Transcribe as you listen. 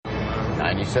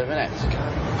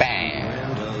97X.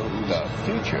 Band, the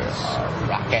future of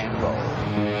rock and roll.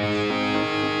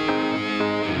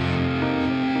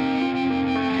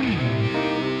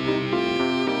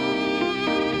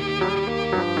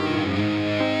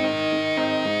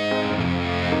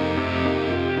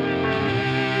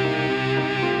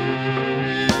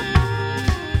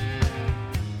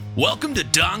 Welcome to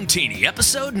Dong Teeny,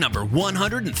 episode number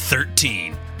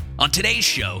 113. On today's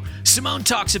show, Simone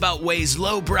talks about ways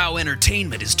lowbrow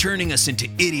entertainment is turning us into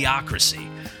idiocracy.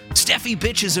 Steffi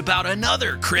bitches about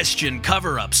another Christian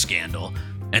cover-up scandal.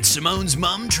 And Simone's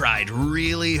mom tried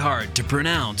really hard to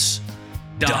pronounce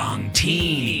Dong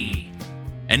Teeny.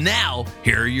 And now,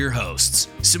 here are your hosts,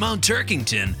 Simone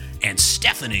Turkington and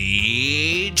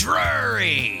Stephanie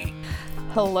Drury.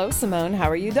 Hello, Simone.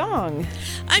 How are you, Dong?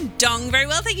 I'm Dong very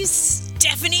well. Thank you,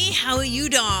 Stephanie. How are you,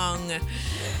 Dong?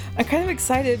 I'm kind of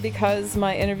excited because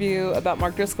my interview about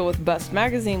Mark Driscoll with Bust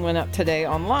Magazine went up today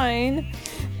online,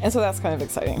 and so that's kind of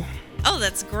exciting. Oh,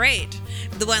 that's great.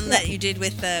 The one that you did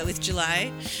with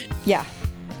July? Yeah.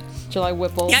 July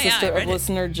Whipple, sister of it.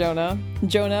 listener Jonah.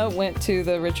 Jonah went to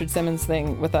the Richard Simmons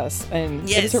thing with us, and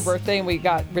it was her birthday, and we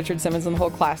got Richard Simmons and the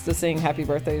whole class to sing Happy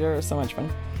Birthday to her. It was so much fun.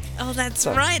 Oh, that's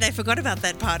right. I forgot about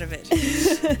that part of it.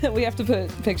 We have to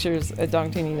put pictures at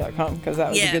dongteeny.com because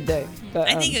that was a good day. But,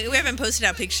 I think we haven't posted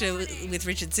our picture with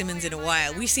Richard Simmons in a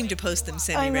while. We seem to post them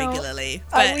semi-regularly.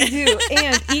 We do.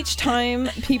 And each time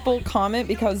people comment,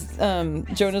 because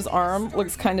Jonah's arm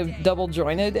looks kind of double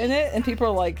jointed in it, and people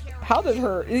are like, how did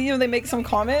her, they make some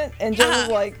comment, and Jonah's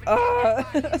like, So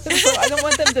I don't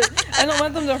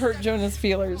want them to hurt Jonah's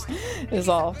feelers is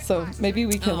all. So maybe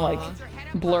we can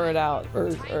blur it out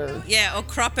or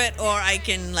crop it, or I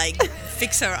can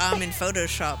fix her arm in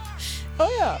Photoshop.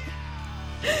 Oh yeah.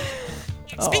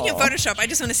 Speaking of Photoshop, I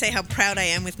just want to say how proud I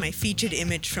am with my featured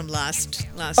image from last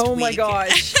week. Oh my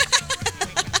gosh.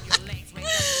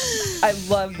 I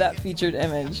love that featured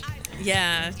image.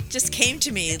 Yeah, just came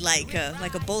to me like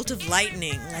a bolt of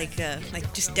lightning,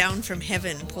 like just down from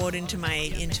heaven, poured into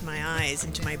my eyes,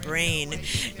 into my brain,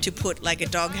 to put like a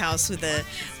doghouse with a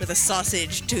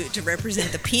sausage to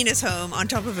represent the penis home on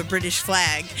top of a British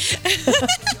flag,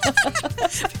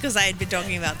 because I had been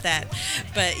talking about that.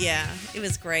 But yeah, it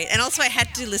was great. And also I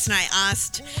had to listen. I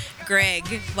asked Greg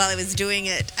while I was doing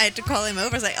it. I had to call him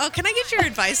over. I was like, "Oh, can I get your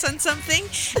advice on something?"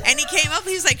 And he came up.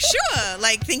 He was like, "Sure,"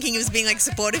 thinking he was being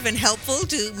supportive and helpful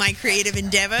to my creative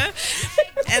endeavor.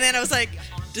 And then I was like,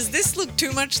 "Does this look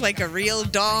too much like a real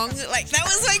dong?" That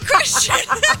was my question.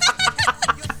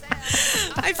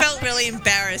 I felt really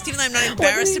embarrassed, even though I'm not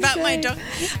embarrassed about my dog.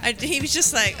 He was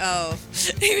just like, oh.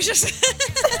 He was just...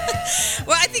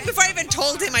 Well, I think before I even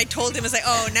told him, I was like,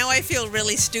 oh, now I feel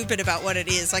really stupid about what it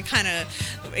is. I kind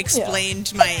of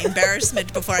explained my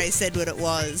embarrassment before I said what it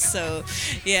was. So,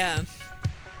 yeah.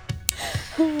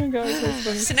 Oh my gosh, that's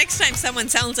funny. So next time someone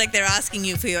sounds like they're asking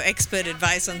you for your expert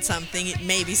advice on something, it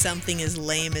may be something as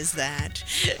lame as that.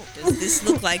 Does this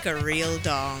look like a real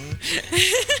dong?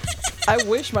 I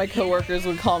wish my coworkers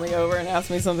would call me over and ask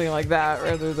me something like that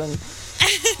rather than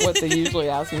what they usually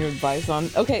ask me advice on.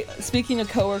 Okay, speaking of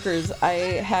coworkers, I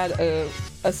had a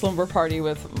slumber party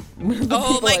with the people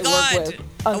I work with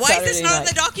on Why Saturday is this not night. on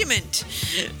the document?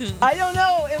 I don't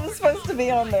know. It was supposed to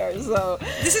be on there, so...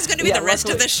 This is going to be the rest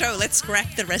of the show. Let's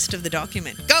scrap the rest of the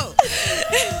document. Go!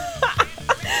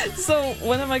 So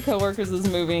one of my coworkers is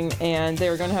moving, and they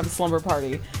were going to have a slumber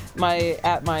party.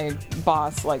 At my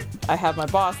boss, I have my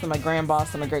boss, and my grand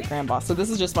boss, and my great grand boss. So this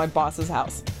is just my boss's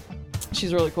house.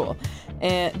 She's really cool.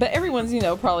 But everyone's,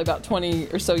 probably about 20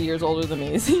 or so years older than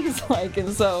me, it seems like.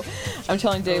 And so I'm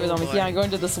telling David, I'm going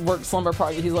to this work slumber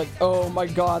party. He's like, oh my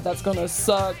God, that's going to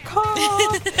suck.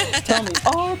 Tell me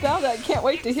all about it. I can't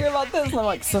wait to hear about this. And I'm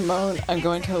like, Simone, I'm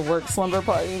going to a work slumber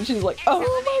party. And she's like, oh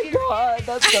my God,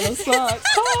 that's going to suck.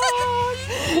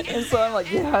 And so I'm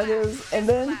like, yeah, it is. And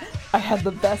then I had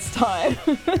the best time.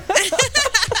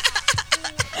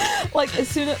 As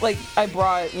soon as, I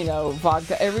brought,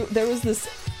 vodka, there was this...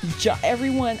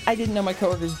 Everyone, I didn't know my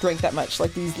coworkers drank that much.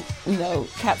 These,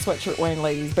 cat sweatshirt wearing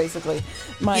ladies, basically.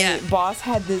 My boss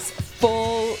had this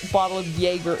full bottle of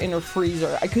Jaeger in her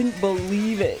freezer. I couldn't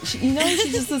believe it. She's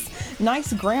just this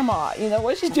nice grandma.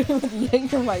 What's she doing with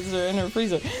Jägermeister in her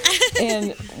freezer?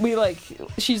 And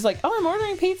she's like, oh, I'm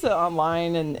ordering pizza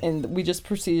online. And we just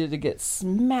proceeded to get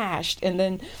smashed. And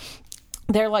then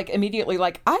they're immediately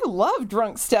I love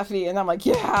drunk Steffi, and I'm like,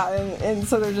 yeah, and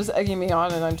so they're just egging me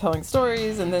on, and I'm telling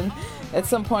stories, and then at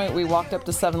some point we walked up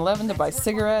to 7-Eleven to buy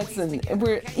cigarettes, and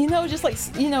we're just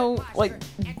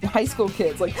high school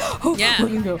kids, we're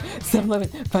gonna go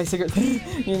 7-Eleven buy cigarettes,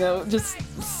 just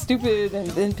stupid, and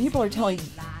then people are telling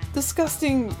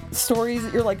disgusting stories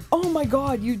that you're like, oh my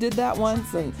god, you did that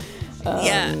once, and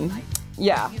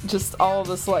just all of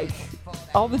this, like,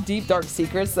 all the deep dark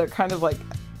secrets that are kind of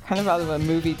out of a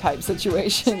movie type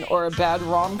situation or a bad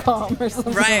rom-com or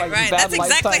something. Right. Bad That's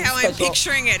exactly how I'm special.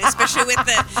 picturing it, especially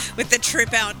with the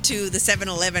trip out to the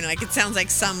 7-Eleven. Like, it sounds like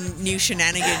some new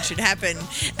shenanigans should happen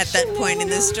at that point in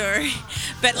the story.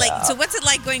 But like, so what's it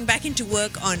like going back into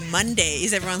work on Monday?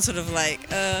 Is everyone sort of like,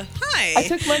 hi? I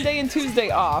took Monday and Tuesday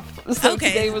off, so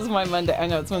Okay. today was my Monday. I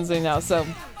know it's Wednesday now, so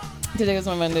today was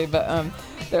my Monday. But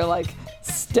they're like,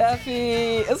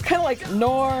 Steffi, it's kind of like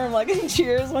Norm, like in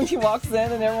Cheers when she walks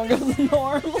in and everyone goes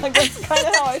Norm. Like, that's kind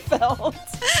of how I felt.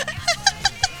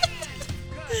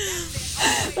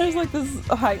 There's like this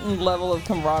heightened level of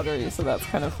camaraderie, so that's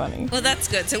kind of funny. Well, that's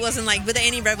good. So it wasn't like, were there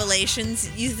any revelations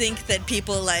you think that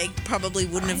people like probably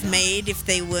wouldn't have made if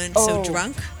they weren't so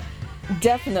drunk?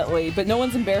 Definitely, but no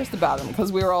one's embarrassed about them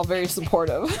because we were all very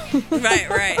supportive.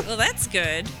 Right. Well, that's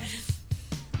good.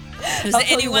 Was there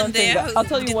anyone there? I'll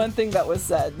tell you one thing that was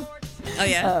said. Oh,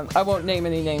 yeah? I won't name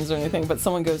any names or anything, but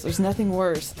someone goes, there's nothing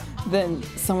worse than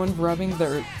someone rubbing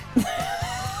their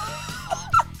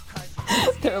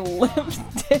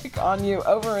lipstick on you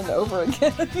over and over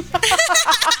again.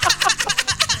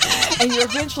 And you're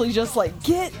eventually just like,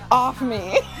 get off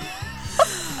me.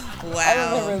 Wow.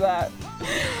 I remember that.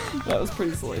 That was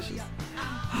pretty salacious.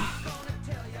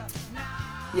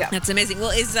 Yeah. That's amazing.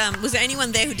 Well, was there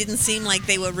anyone there who didn't seem like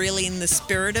they were really in the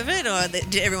spirit of it, or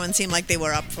did everyone seem like they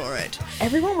were up for it?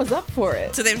 Everyone was up for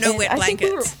it. So there were no wet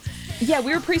blankets.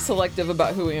 We were pretty selective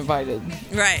about who we invited.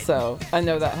 Right. So I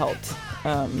know that helped.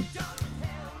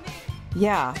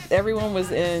 Everyone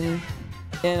was in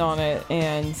on it,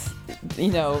 and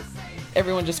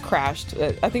everyone just crashed.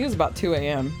 I think it was about 2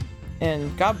 a.m.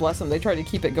 And God bless them, they tried to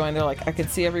keep it going. They're like, I could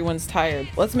see everyone's tired.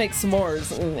 Let's make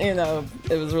s'mores. And,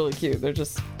 it was really cute. They're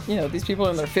just, these people are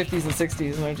in their 50s and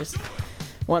 60s, and they're just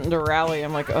wanting to rally.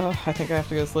 I'm like, oh, I think I have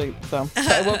to go to sleep. So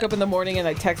I woke up in the morning and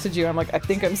I texted you. I'm like, I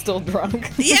think I'm still drunk.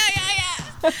 Yeah.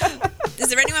 Is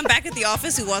there anyone back at the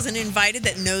office who wasn't invited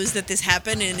that knows that this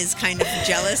happened and is kind of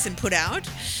jealous and put out?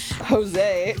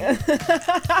 Jose.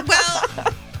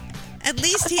 Well, at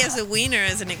least he has a wiener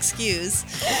as an excuse.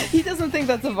 He doesn't think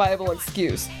that's a viable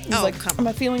excuse. He's like,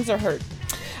 my feelings are hurt.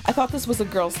 I thought this was a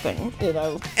girl's thing, he's doing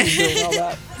all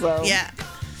that. So yeah,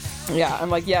 I'm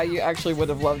like, yeah, you actually would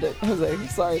have loved it, Jose.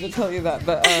 Sorry to tell you that,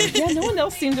 but no one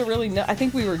else seemed to really know. I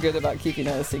think we were good about keeping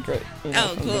it a secret, from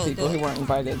the people who weren't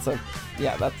invited. So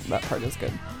yeah, that part is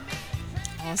good.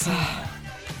 Awesome.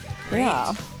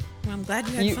 Yeah. Well, I'm glad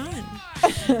you had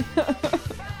fun.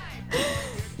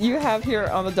 You have here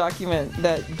on the document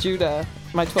that Judah,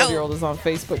 my 12-year-old, is on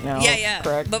Facebook now. Yeah.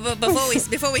 Correct. But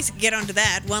before we get onto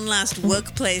that, one last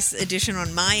workplace edition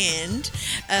on my end.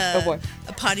 Oh boy.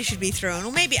 A party should be thrown.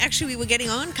 Or maybe actually we were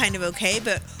getting on kind of okay,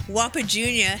 but Whopper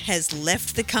Jr. has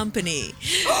left the company.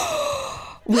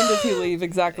 When did he leave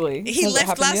exactly? He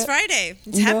left last Friday.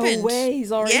 It's no happened. No way.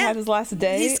 He's already had his last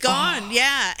day? He's gone,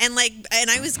 yeah. And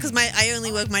I was, because I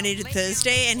only work Monday to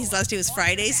Thursday, and his last day was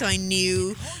Friday, so I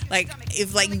knew,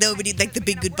 if, nobody, the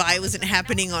big goodbye wasn't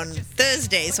happening on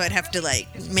Thursday, so I'd have to,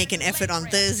 make an effort on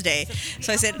Thursday.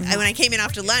 So I said, when I came in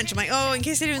after lunch, I'm like, oh, in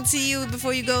case I don't see you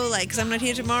before you go, because I'm not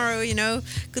here tomorrow,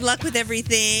 good luck with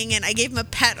everything. And I gave him a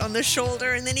pat on the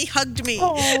shoulder, and then he hugged me.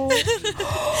 Oh.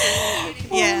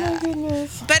 Yeah. Oh, my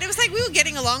goodness. But it was we were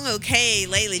getting along okay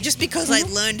lately, just because I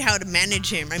learned how to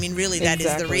manage him. I mean, really, that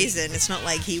is the reason. It's not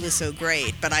like he was so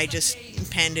great, but I just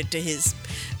pandered to his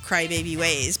crybaby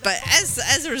ways. But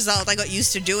as a result, I got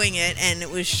used to doing it, and it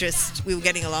was just, we were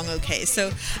getting along okay.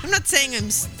 So I'm not saying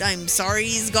I'm sorry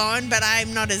he's gone, but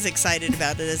I'm not as excited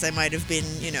about it as I might have been,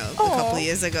 a couple of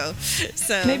years ago.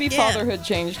 So maybe fatherhood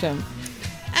changed him.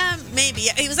 Maybe.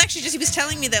 It was actually he was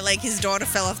telling me that his daughter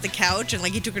fell off the couch and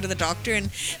he took her to the doctor,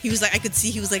 and he was I could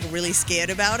see he was really scared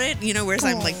about it, whereas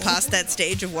I'm past that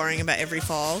stage of worrying about every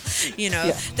fall,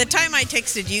 The time I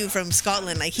texted you from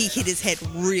Scotland, he hit his head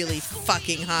really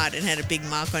fucking hard and had a big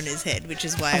mark on his head, which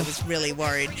is why I was really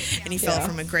worried, and he fell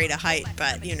from a greater height,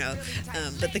 but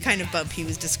but the kind of bump he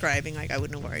was describing, I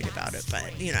wouldn't have worried about it, but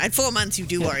at 4 months you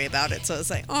do worry about it, so I was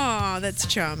like, oh, that's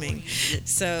charming.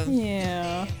 So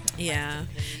yeah,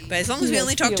 but as long as we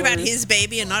only talked about his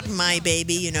baby and not my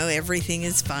baby, everything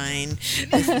is fine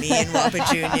with me and Whopper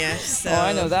Jr. So,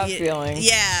 I know that feeling.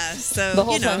 Yeah, so the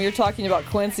whole time you're talking about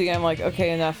Quincy, I'm like,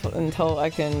 okay, enough until I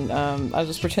can. I'll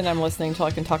just pretend I'm listening until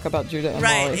I can talk about Judah and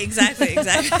Molly. Right, exactly.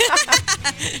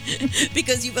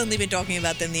 Because you've only been talking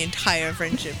about them the entire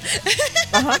friendship.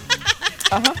 I've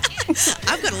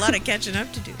got a lot of catching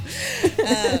up to do.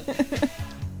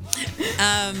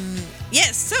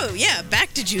 Yes, so yeah,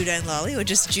 back to Judah and Lolly, or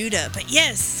just Judah. But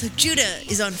yes, so Judah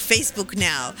is on Facebook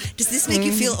now. Does this make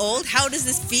you feel old? How does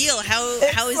this feel? How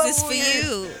is so this for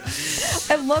you?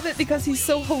 I love it because he's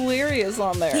so hilarious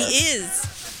on there. He is.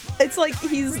 It's like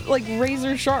he's like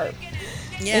razor sharp.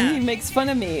 Yeah. And he makes fun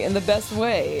of me in the best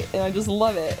way, and I just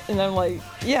love it. And I'm like,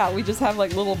 yeah, we just have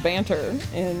like little banter,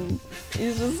 and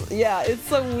he's just, yeah, it's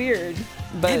so weird.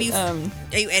 But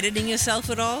are you editing yourself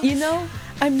at all? You know,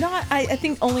 I'm not. I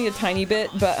think only a tiny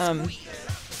bit, but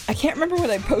I can't remember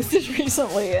what I posted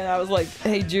recently, and I was like,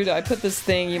 hey Judah, I put this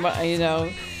thing. You might, you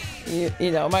know,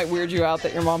 it might weird you out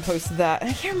that your mom posted that. And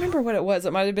I can't remember what it was.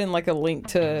 It might have been like a link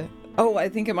to. Oh, I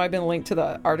think it might have been linked to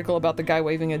the article about the guy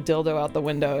waving a dildo out the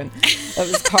window of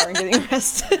his car and getting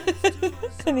arrested.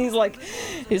 And he's like,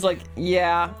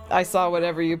 yeah, I saw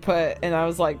whatever you put, and I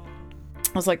was like,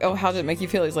 oh, how did it make you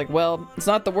feel? He's like, well, it's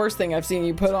not the worst thing I've seen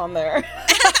you put on there.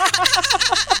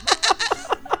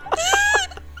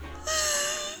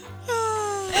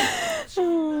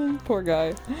 Poor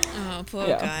guy. Oh, poor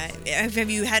guy. Have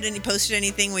you posted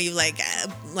anything where you like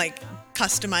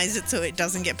customize it so it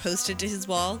doesn't get posted to his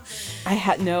wall? I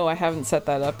haven't set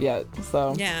that up yet.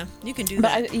 So yeah, you can do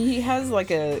that. But he has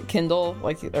like a Kindle,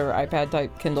 or iPad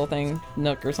type Kindle thing,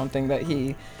 Nook or something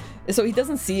so he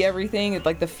doesn't see everything. It's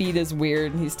like the feed is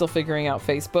weird, and he's still figuring out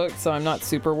Facebook. So I'm not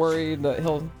super worried that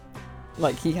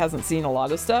he hasn't seen a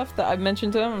lot of stuff that I've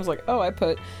mentioned to him. I was like, oh, I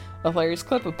put a hilarious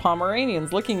clip of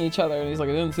Pomeranians licking each other, and he's like,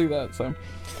 I didn't see that. So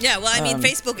yeah, well, I mean,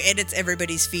 Facebook edits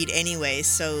everybody's feed anyway,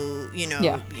 so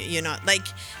you're not like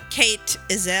Kate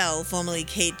Ezell, formerly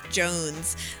Kate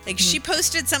Jones. Like she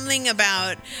posted something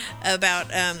about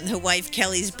her wife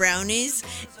Kelly's brownies,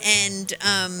 and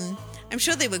I'm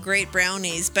sure they were great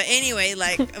brownies, but anyway,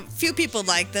 like a few people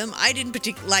liked them. I didn't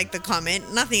particularly like the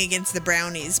comment. Nothing against the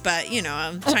brownies, but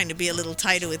I'm trying to be a little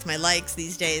tighter with my likes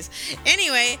these days.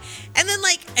 Anyway, and then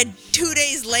like 2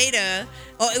 days later,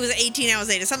 or it was 18 hours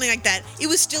later, something like that, it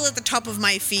was still at the top of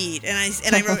my feed, and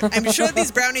I wrote, I'm sure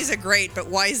these brownies are great, but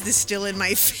why is this still in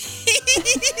my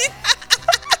feed?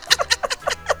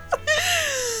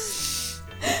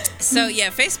 So yeah,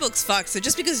 Facebook's fucked. So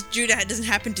just because Judah doesn't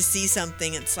happen to see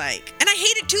something, it's like, and I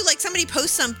hate it too. Like somebody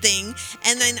posts something,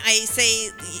 and then I say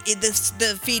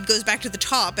the feed goes back to the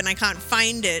top, and I can't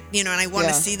find it, and I want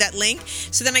to see that link.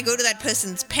 So then I go to that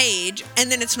person's page,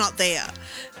 and then it's not there.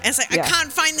 And it's like, I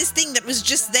can't find this thing that was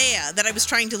just there that I was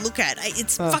trying to look at.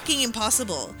 It's fucking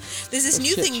impossible. There's this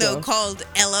new thing, though, called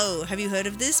LO. Have you heard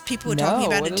of this? People were talking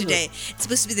about it today. It's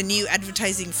supposed to be the new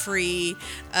advertising-free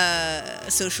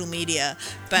social media.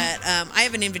 But I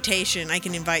have an invitation. I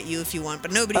can invite you if you want.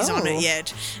 But nobody's on it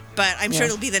yet. But I'm sure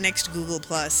it'll be the next Google+.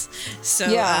 So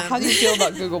yeah, how do you feel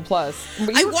about Google+?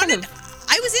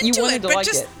 I was into it, but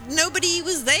just it. Nobody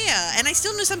was there. And I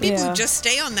still know some people who just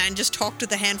stay on that and just talk to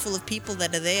the handful of people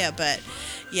that are there. But,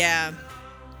 yeah,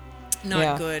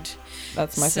 not good.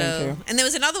 That's my thing, too. And there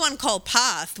was another one called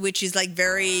Path, which is, like,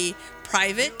 very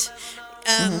private.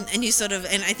 And you sort of,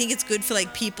 and I think it's good for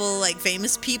like people, like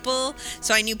famous people.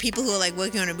 So I knew people who were like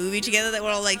working on a movie together that were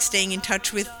all like staying in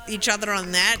touch with each other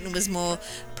on that, and it was more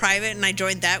private. And I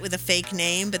joined that with a fake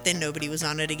name, but then nobody was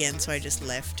on it again, so I just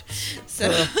left. So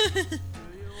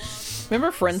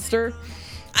remember Friendster?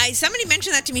 Somebody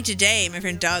mentioned that to me today, my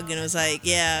friend Doug, and I was like,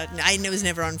 yeah, I was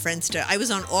never on Friendster. I was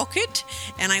on Orkut,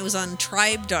 and I was on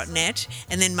Tribe.net,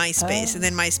 and then MySpace, and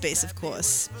then MySpace, of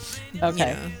course.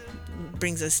 Okay.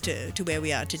 Brings us to where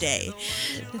we are today.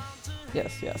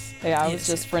 Yes. Yeah, I was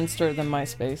just Friendster, then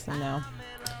MySpace, and now.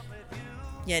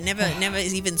 Yeah, never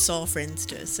even saw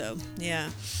Friendster, so yeah.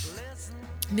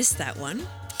 Missed that one.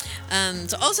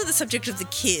 So also the subject of the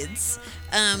kids.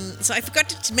 So I forgot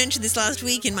to mention this last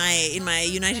week in my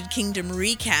United Kingdom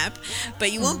recap,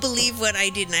 but you won't believe what I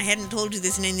did, and I hadn't told you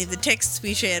this in any of the texts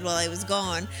we shared while I was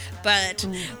gone. But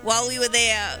while we were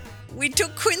there, we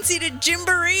took Quincy to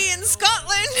Gymboree in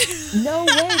Scotland. No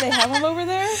way, they have them over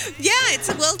there? Yeah, it's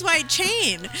a worldwide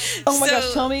chain. Oh my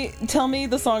gosh, tell me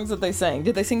the songs that they sang.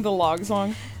 Did they sing the log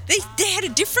song? They had a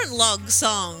different log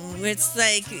song where it's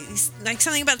like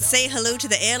something about say hello to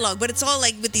the airlog, but it's all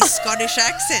like with these Scottish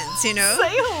accents, Say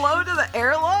hello to the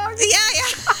airlog?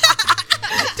 Yeah.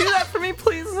 Do that for me,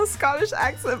 please, in a Scottish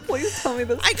accent. Please tell me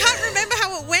this. I can't remember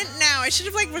how it went now. I should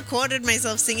have recorded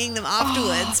myself singing them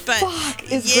afterwards. But fuck.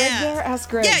 Is Greg there? Ask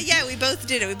Greg. Yeah, we both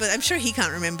did it. I'm sure he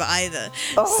can't remember either.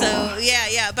 So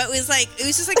yeah. But it was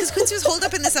just like because Quincy was holed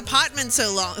up in this apartment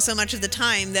so much of the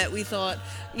time that we thought,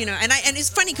 and it's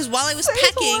funny because while I was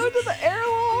packing, hello to the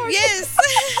airlog. Yes.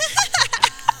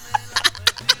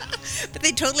 But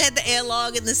totally had the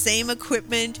airlog and the same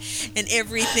equipment and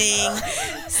everything.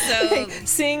 So Hey,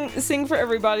 sing for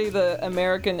everybody the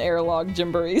American Airlog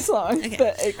Jamboree song.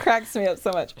 Okay. It cracks me up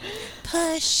so much.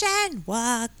 push and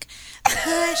walk,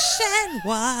 push and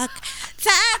walk.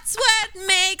 That's what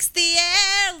makes the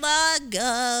airlog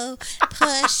go.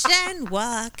 Push and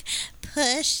walk,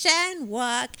 push and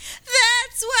walk.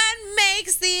 That's what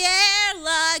makes the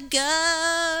airlog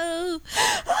go.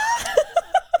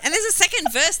 And there's a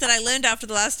second verse that I learned after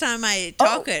the last time I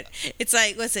taught it. It's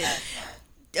like, what's it?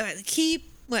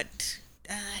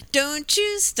 Don't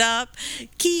you stop,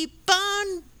 keep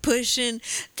on pushing.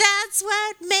 That's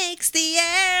what makes the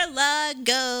airlog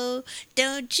go.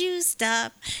 Don't you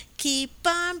stop, keep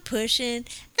on pushing.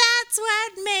 That's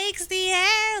what makes the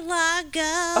airlog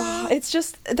go. It's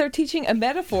just, they're teaching a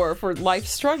metaphor for life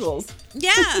struggles.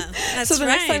 Yeah, that's So the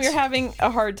right. next time you're having a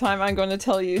hard time, I'm going to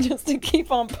tell you just to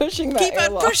keep on pushing that Keep on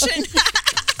airlog. pushing.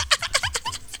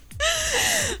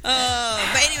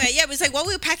 But anyway, yeah, it was like while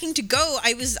we were packing to go,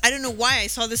 I don't know why I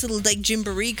saw this little like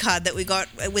Gymboree card that we got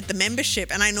with the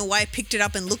membership, and I know why I picked it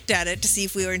up and looked at it to see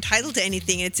if we were entitled to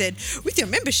anything. And it said, with your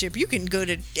membership, you can go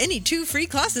to any 2 free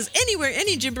classes anywhere,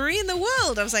 any Gymboree in the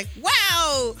world. I was like,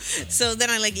 wow. So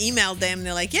then I like emailed them.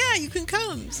 They're like, yeah, you can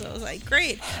come. So I was like,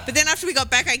 great. But then after we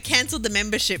got back, I canceled the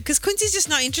membership because Quincy's just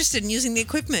not interested in using the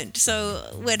equipment. So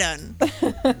we're done.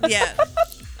 Yeah.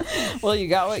 Well, you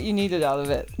got what you needed out of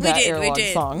it. We That did.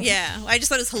 Airlog song. Yeah. I just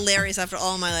thought it was hilarious after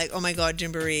all my like, oh my God,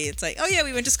 Gymboree. It's like, oh yeah,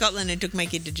 we went to Scotland and took my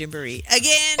kid to Gymboree.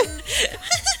 Again.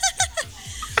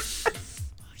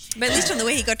 But at least on the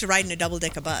way he got to ride in a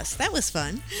double-decker bus. That was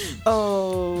fun.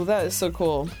 Oh, that is so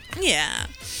cool. Yeah.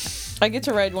 I get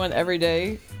to ride one every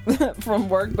day from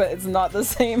work, but it's not the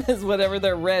same as whatever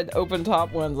their red open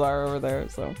top ones are over there.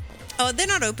 So. Oh, they're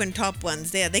not open top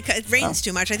ones. It rains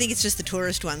too much. I think it's just the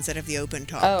tourist ones that have the open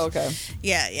top. Oh, okay.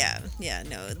 Yeah.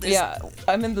 No. Yeah,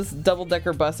 I'm in this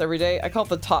double-decker bus every day. I call it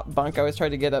the top bunk. I always try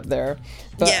to get up there.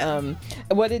 But Yeah.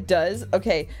 What it does,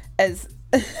 okay, as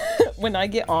when I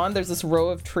get on, there's this row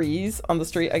of trees on the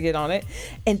street. I get on it,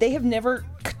 and they have never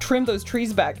trimmed those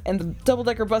trees back. And the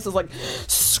double-decker bus is like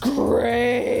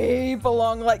scrape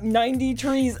along like 90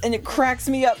 trees, and it cracks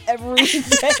me up every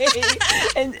day.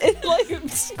 And it like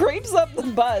scrapes up the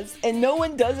bus, and no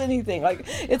one does anything. Like,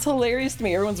 it's hilarious to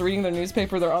me. Everyone's reading their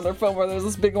newspaper, they're on their phone, where there's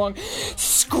this big long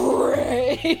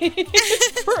scrape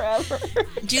forever.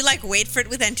 Do you like wait for it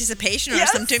with anticipation, or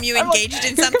Yes. sometime you I'm like, engaged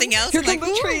in here something come- else? Here and come like,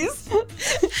 the "Ooh." trees.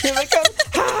 Here they come.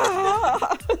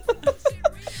 Ah!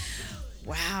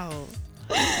 Wow.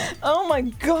 Oh my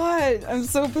god, I'm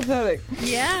so pathetic.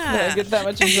 Yeah. That I get that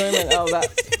much enjoyment out of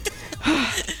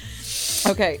that.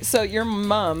 Okay, so your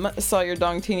mom saw your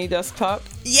Dongtini desktop.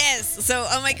 Yes. So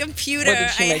on my computer, What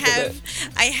did she make of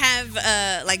I have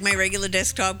like my regular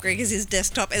desktop. Greg has his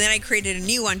desktop, and then I created a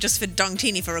new one just for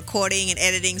Dongtini for recording and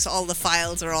editing. So all the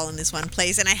files are all in this one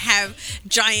place, and I have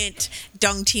giant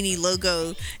Dongtini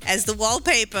logo as the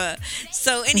wallpaper.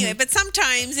 So anyway, but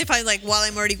sometimes if I like while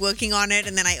I'm already working on it,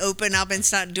 and then I open up and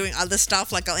start doing other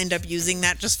stuff, like I'll end up using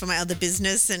that just for my other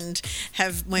business and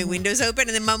have my windows open.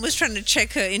 And then Mum was trying to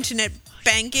check her internet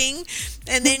banking,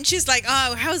 and then she's like,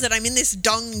 oh, how is it? I'm in this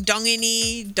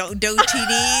dongini thing,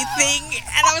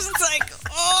 and I was just like,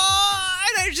 oh,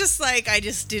 and I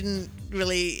just didn't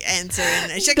really answer,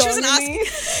 and she wasn't asking.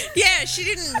 Yeah, she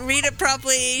didn't read it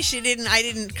properly. I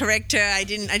didn't correct her. I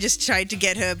just tried to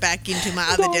get her back into my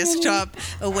other desktop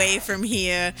away from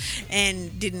here,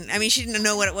 and she didn't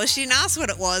know what it was. She didn't ask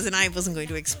what it was, and I wasn't going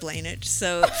to explain it.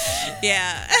 So,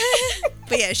 yeah.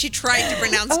 But yeah, she tried to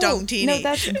pronounce Dongtini. No,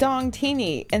 that's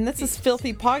Dongtini, and that's this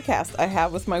filthy podcast I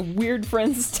have with my weird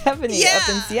friend Stephanie up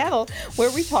in Seattle,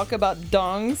 where we talk about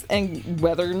dongs and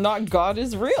whether or not God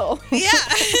is real. Yeah.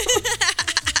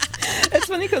 It's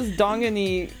funny because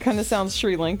Dongani kind of sounds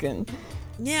Sri Lankan.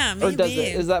 Yeah, maybe. Or does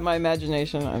it? Is that my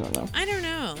imagination? I don't know. I don't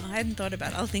know. I hadn't thought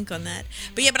about it. I'll think on that.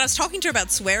 But yeah, I was talking to her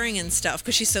about swearing and stuff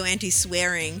because she's so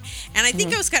anti-swearing. And I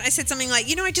think I said something like,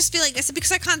 I just feel like, I said,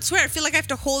 because I can't swear, I feel like I have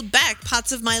to hold back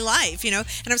parts of my life, And I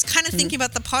was kind of thinking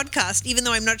about the podcast, even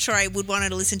though I'm not sure I would want her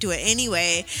to listen to it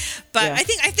anyway. But Yeah. I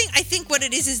think what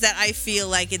it is that I feel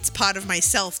like it's part of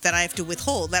myself that I have to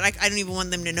withhold. That I don't even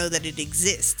want them to know that it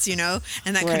exists, And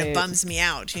that kind of Right. bums me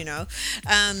out,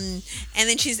 And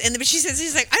then she says,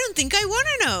 she's like, I don't think I want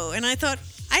to know. And I thought,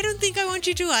 I don't think I want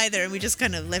you to either. And we just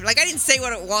kind of left. Like, I didn't say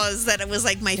what it was, that it was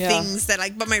like my things that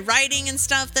but my writing and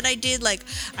stuff that I did, like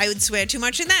I would swear too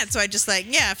much in that. So I just like,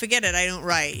 forget it. I don't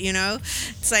write,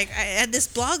 It's like I had this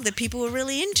blog that people were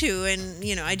really into, and,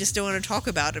 I just don't want to talk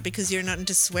about it because you're not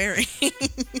into swearing.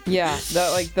 Yeah, that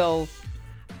like they'll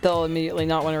they'll immediately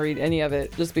not want to read any of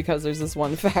it just because there's this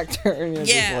one factor. And you're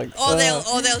just like,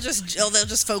 they'll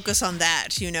just focus on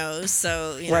that, you know.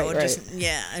 So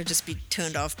I'd just be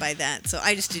turned off by that. So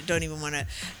I just don't even want to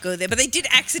go there. But they did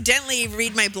accidentally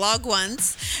read my blog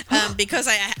once because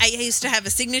I used to have a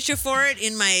signature for it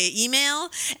in my email,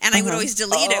 and I would always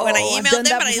delete it when I emailed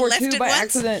them, but I left it once.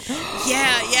 Accident.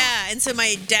 Yeah. And so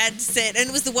my dad said, and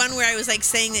it was the one where I was like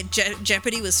saying that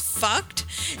Jeopardy was fucked,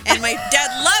 and my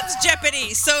dad loves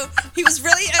Jeopardy, so he was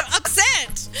really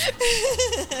upset.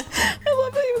 I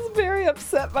love that he was very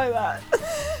upset by that.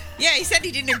 Yeah, he said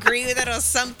he didn't agree with it or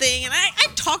something, and I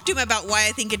talked to him about why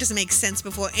I think it doesn't make sense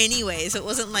before anyway, so it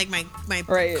wasn't like my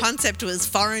concept was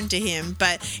foreign to him,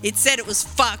 but it said it was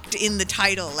fucked in the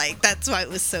title, like that's why it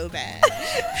was so bad.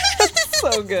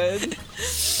 So good.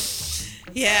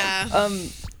 Yeah.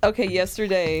 Okay,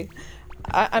 yesterday,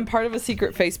 I'm part of a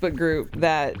secret Facebook group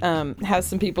that has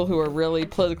some people who are really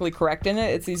politically correct in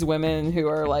it. It's these women who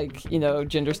are like, you know,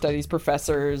 gender studies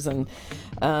professors, and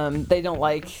they don't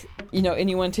like, you know,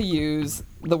 anyone to use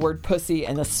the word pussy,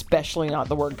 and especially not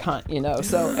the word cunt, you know.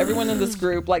 So everyone in this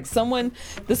group, like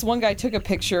this one guy took a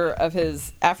picture of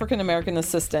his African-American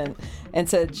assistant and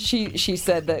said, she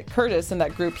said that Curtis in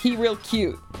that group, he real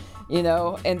cute. You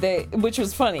know, and which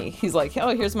was funny. He's like,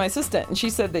 oh, here's my assistant. And she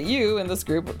said that you in this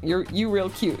group, you real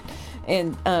cute.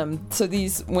 And so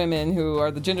these women who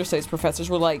are the gender studies professors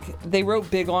were like, they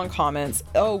wrote big long comments.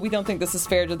 Oh, we don't think this is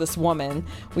fair to this woman.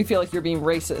 We feel like you're being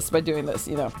racist by doing this,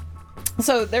 you know.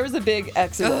 So there was a big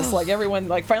exodus. Like everyone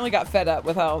like finally got fed up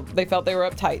with how they felt they were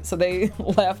uptight. So they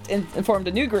left and formed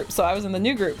a new group. So I was in the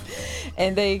new group,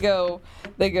 and they go,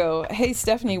 hey,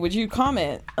 Stephanie, would you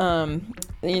comment,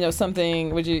 you know,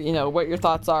 something, would you know, what your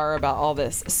thoughts are about all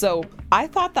this? So I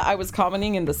thought that I was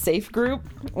commenting in the safe group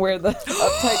where the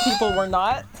uptight people were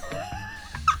not.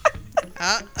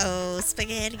 Uh-oh,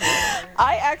 spaghetti.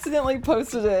 I accidentally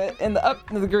posted it in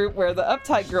the group where the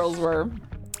uptight girls were.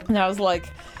 And I was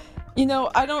like, you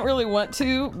know, I don't really want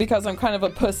to because I'm kind of a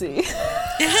pussy.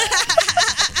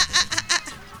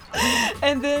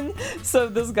 And then, so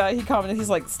this guy, he commented, he's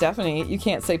like, Stephanie, you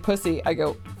can't say pussy. I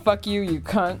go, fuck you, you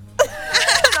cunt.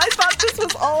 I thought this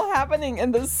was all happening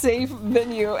in this safe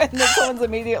venue. And then someone's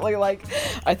immediately like,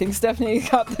 I think Stephanie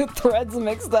got the threads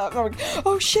mixed up. And I'm like,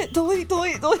 oh shit, delete.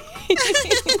 Wow,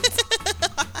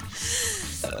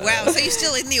 so you're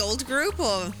still in the old group,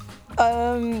 or?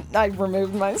 I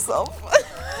removed myself.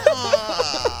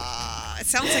 It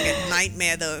sounds like a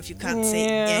nightmare, though, if you can't say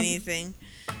anything.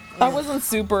 I wasn't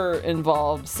super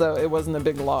involved, so it wasn't a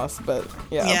big loss, but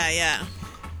yeah. Yeah.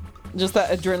 Just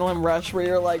that adrenaline rush where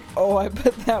you're like, oh, I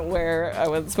put that where I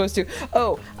wasn't supposed to.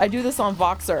 Oh, I do this on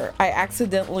Voxer. I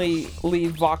accidentally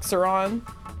leave Voxer on,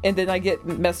 and then I get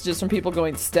messages from people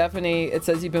going, Stephanie, it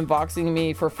says you've been voxing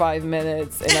me for 5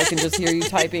 minutes, and I can just hear you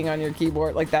typing on your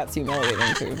keyboard. Like, that's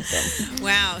humiliating, too. So.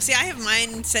 Wow. See, I have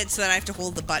mine set so that I have to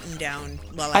hold the button down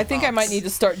while I think I might need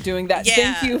to start doing that.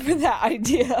 Yeah. Thank you for that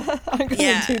idea. I'm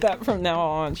going to do that from now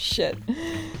on. Shit.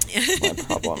 My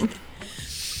problem.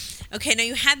 Okay, now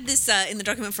you had this in the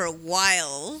document for a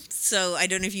while, so I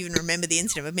don't know if you even remember the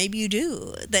incident, but maybe you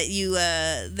do. That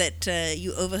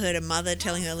you overheard a mother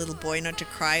telling her little boy not to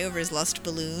cry over his lost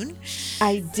balloon.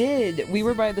 I did. We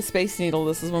were by the Space Needle.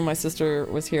 This is when my sister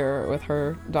was here with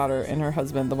her daughter and her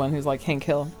husband, the one who's like Hank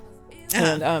Hill.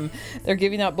 And they're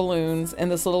giving out balloons,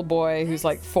 and this little boy who's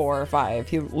like 4 or 5,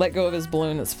 he let go of his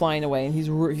balloon that's flying away, and he's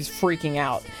freaking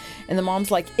out. And the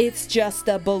mom's like, it's just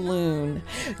a balloon.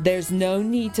 There's no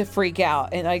need to freak out.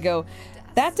 And I go,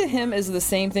 that to him is the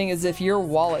same thing as if your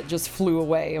wallet just flew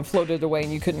away and floated away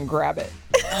and you couldn't grab it.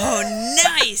 Oh,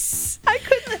 nice. I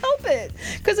couldn't help it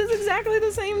because it's exactly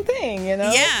the same thing, you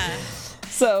know? Yeah.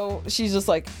 So she's just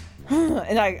like,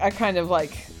 and I kind of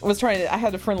like was trying to, I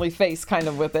had a friendly face kind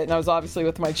of with it, and I was obviously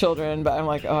with my children, but I'm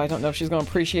like, oh, I don't know if she's going to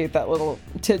appreciate that little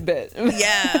tidbit.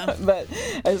 Yeah. But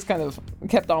I just kind of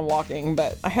kept on walking,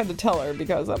 but I had to tell her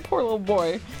because that poor little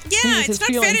boy. Yeah, it's not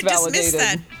fair to dismiss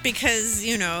that because,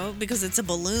 you know, because it's a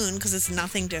balloon, because it's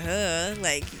nothing to her.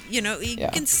 Like, you know, you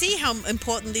can see how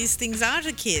important these things are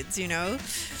to kids, you know.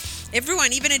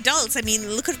 Everyone, even adults. I mean,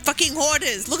 look at fucking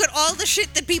hoarders. Look at all the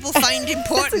shit that people find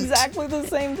important. It's exactly the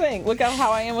same thing. Look at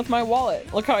how I am with my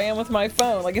wallet. Look how I am with my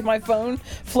phone. Like, if my phone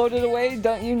floated away,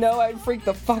 don't you know I'd freak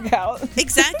the fuck out?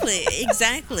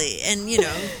 Exactly. And, you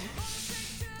know,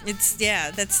 it's,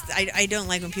 that's, I don't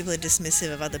like when people are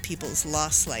dismissive of other people's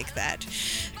loss like that.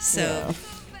 So,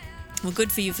 well,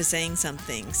 good for you for saying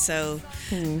something. So...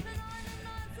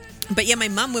 But yeah, my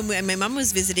mom, when my mom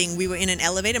was visiting, we were in an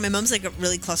elevator. My mom's like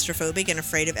really claustrophobic and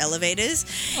afraid of elevators.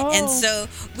 And so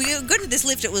we got into this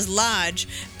lift. It was large,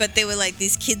 but there were like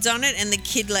these kids on it. And the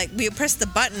kid, like, we pressed the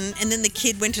button and then the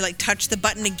kid went to like touch the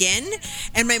button again.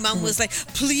 And my mom was like,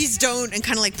 please don't. And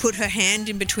kind of like put her hand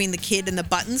in between the kid and the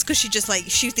buttons. Cause she just like,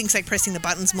 she thinks like pressing the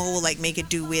buttons more will like make it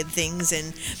do weird things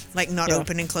and like not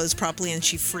open and close properly. And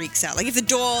she freaks out. Like if the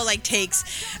door like takes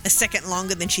a second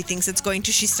longer than she thinks it's going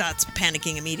to, she starts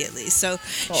panicking immediately. So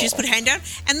she just put her hand down,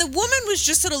 and the woman was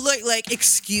just sort of like,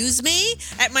 excuse me,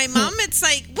 at my mom. It's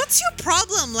like, what's your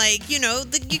problem? Like, you know,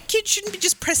 your kid shouldn't be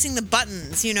just pressing the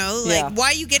buttons, you know, like why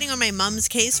are you getting on my mom's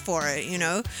case for it, you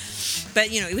know?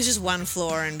 But, you know, it was just one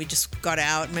floor and we just got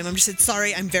out. And my mom just said,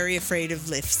 sorry, I'm very afraid of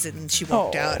lifts, and she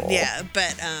walked out. Yeah,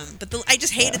 but I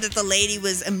just hated that the lady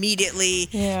was immediately,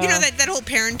 you know, that whole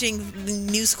parenting, the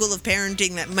new school of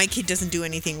parenting, that my kid doesn't do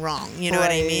anything wrong, you know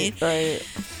what I mean? Right.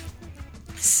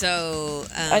 So,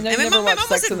 I know and my mom Sex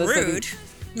wasn't and the rude. City.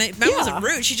 My mom wasn't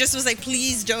rude. She just was like,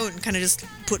 please don't, kind of just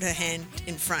put her hand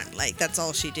in front. Like, that's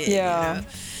all she did. Yeah. You know?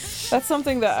 That's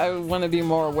something that I want to be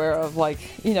more aware of.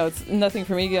 Like, you know, it's nothing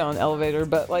for me to get on an elevator,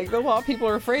 but like a lot of people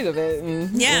are afraid of it.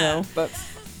 And, you know, but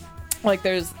like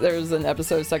there's an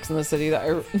episode of Sex and the City that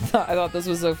I thought this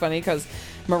was so funny because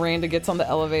Miranda gets on the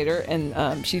elevator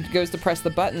and she goes to press the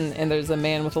button and there's a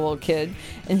man with a little kid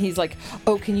and he's like,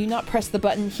 oh, can you not press the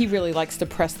button? He really likes to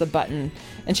press the button.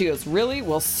 And she goes, really?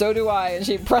 Well, so do I. And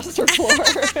she pressed her floor.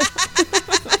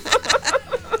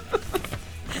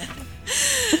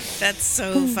 That's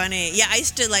so funny. Yeah, I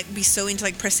used to like be so into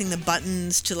like pressing the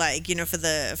buttons to like, you know, for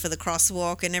the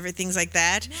crosswalk and everything like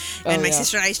that. And my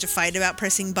sister and I used to fight about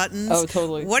pressing buttons. Oh,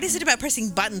 totally. What is it about pressing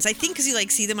buttons? I think because you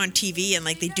like see them on TV and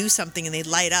like they do something and they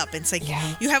light up. It's like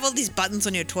you have all these buttons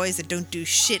on your toys that don't do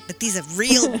shit, but these are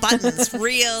real buttons,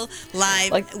 real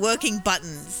live like, working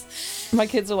buttons. My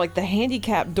kids are like, the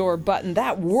handicap door button,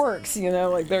 that works, you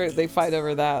know, like they fight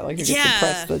over that. Like you get to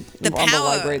press the on the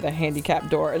library, the handicap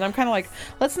door. And I'm kind of like,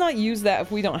 let's not use that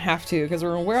if we don't have to, because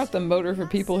we're going to wear out the motor for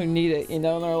people who need it, you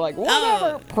know, and they're like,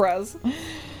 whatever, press.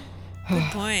 Good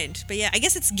point. But yeah, I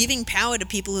guess it's giving power to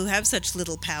people who have such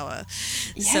little power.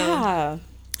 Yeah. So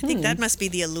I think that must be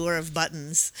the allure of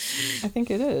buttons. I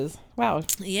think it is. Wow.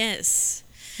 Yes.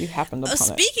 You happened upon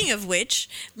Speaking of which,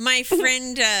 my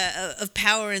friend of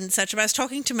power and such, I was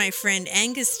talking to my friend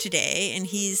Angus today, and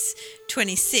he's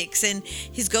 26, and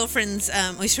his girlfriend's,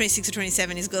 he's 26 or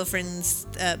 27, his girlfriend's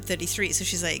 33, so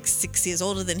she's like 6 years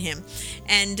older than him.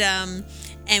 And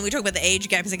we talk about the age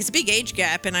gap. He's like, it's a big age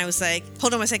gap, and I was like,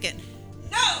 hold on 1 second.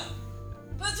 No!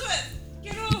 Elizabeth,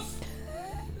 get off!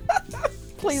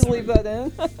 Please leave that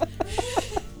in.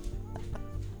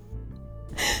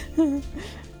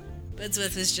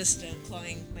 Wordsworth is just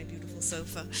clawing my beautiful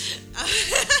sofa.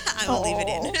 I will leave it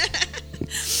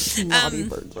in. Naughty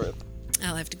Wordsworth.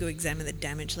 I'll have to go examine the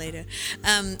damage later.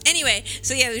 Anyway,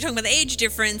 so yeah, we were talking about the age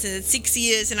difference, and it's 6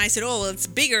 years, and I said, oh, well, it's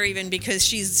bigger even because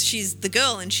she's the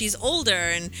girl, and she's older,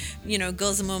 and, you know,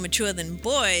 girls are more mature than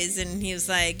boys, and he was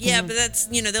like, yeah, but that's,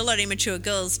 you know, there are a lot of immature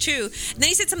girls, too. And then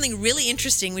he said something really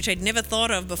interesting, which I'd never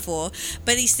thought of before,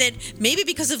 but he said, maybe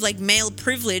because of, like, male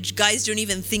privilege, guys don't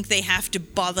even think they have to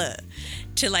bother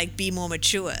to like be more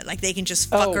mature, like they can just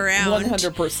fuck around.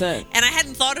 100%. And I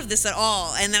hadn't thought of this at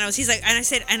all. And then he's like, and I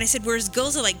said, whereas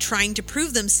girls are like trying to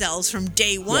prove themselves from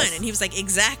day one. Yes. And he was like,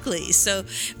 exactly. So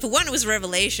for one, it was a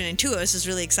revelation, and two, it was just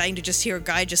really exciting to just hear a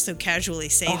guy just so casually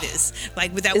say this,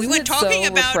 like without we weren't talking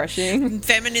about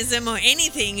feminism or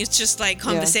anything. It's just like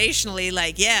conversationally,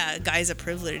 like guys are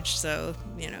privileged, so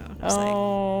you know.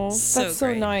 That's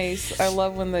so nice. I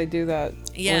love when they do that.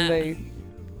 Yeah. When they,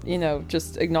 you know,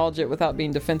 just acknowledge it without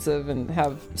being defensive and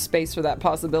have space for that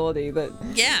possibility. That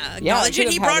acknowledge it.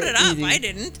 He brought it up. Easy. I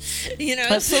didn't. You know,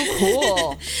 that's so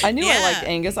cool. I knew I liked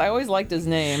Angus. I always liked his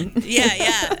name.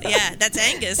 Yeah. That's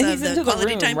Angus of the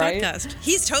Quality Time podcast.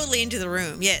 He's totally into the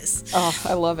room. Yes. Oh,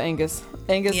 I love Angus.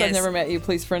 Angus, I've never met you.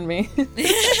 Please friend me.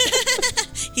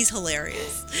 He's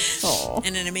hilarious. Aww.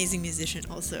 And an amazing musician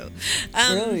also.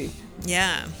 Really?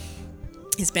 Yeah.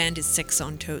 His band is Sex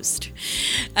on Toast.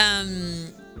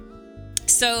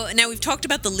 So now we've talked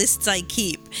about the lists I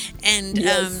keep, and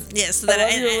so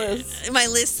that my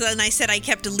list, and I said I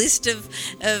kept a list of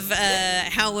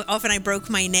how often I broke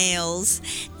my nails,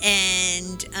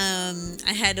 and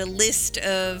I had a list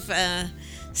of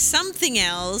something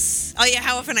else. Oh yeah,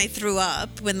 how often I threw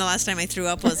up, when the last time I threw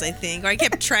up was, I think, or I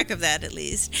kept track of that at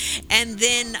least. And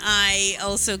then I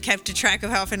also kept a track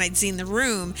of how often I'd seen The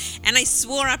Room, and I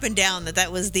swore up and down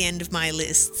that was the end of my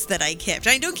lists that I kept.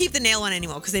 I don't keep the nail one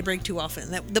anymore because they break too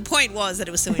often. The point was that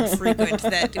it was so infrequent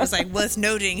that it was like worth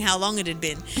noting how long it had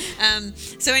been.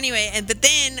 So anyway, but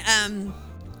then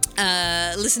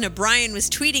listener Brian was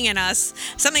tweeting at us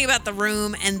something about The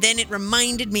Room, and then it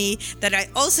reminded me that I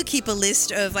also keep a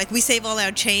list of, like, we save all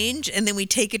our change and then we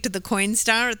take it to the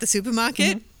Coinstar at the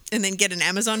supermarket. Mm-hmm. And then get an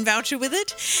Amazon voucher with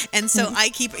it. And so I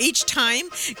keep, each time,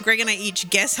 Greg and I each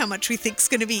guess how much we think's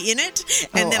going to be in it.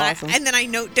 And then I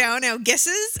note down our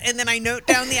guesses, and then I note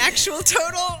down the actual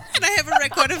total, and I have a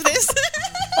record of this.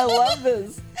 I love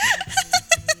this.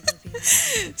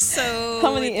 So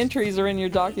how many entries are in your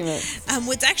document?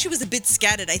 It actually was a bit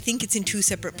scattered. I think it's in 2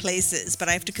 separate places, but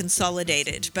I have to consolidate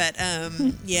it. But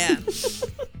yeah.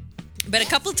 But a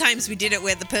couple of times we did it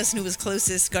where the person who was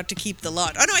closest got to keep the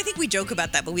lot. Oh no, I think we joke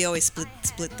about that, but we always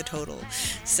split the total.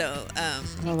 So,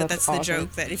 but that's awesome. The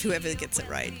joke, that if whoever gets it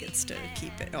right gets to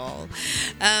keep it all.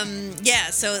 Yeah,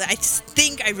 so I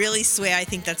really swear I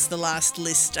think that's the last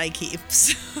list I keep.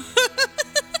 So.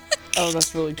 Oh,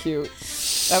 that's really cute.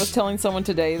 I was telling someone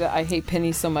today that I hate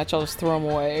pennies so much I'll just throw them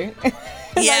away.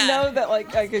 Yeah. I know that,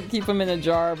 like, I could keep them in a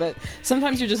jar, but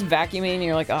sometimes you're just vacuuming and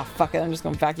you're like, oh, fuck it, I'm just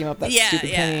going to vacuum up that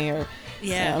stupid penny. Or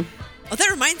yeah. Oh, that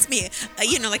reminds me,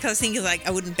 like I was thinking, like,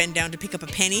 I wouldn't bend down to pick up a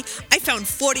penny. I found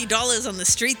 $40 on the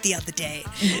street the other day.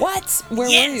 What? Where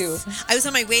were you? I was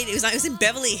on my way. I was in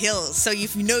Beverly Hills, so you're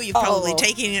probably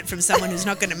taking it from someone who's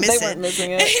not going to miss it. They weren't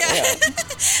missing it. Yeah.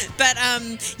 But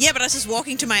I was just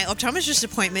walking to my optometrist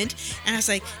appointment, and I was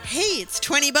like, hey, it's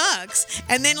 $20.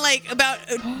 And then, like, about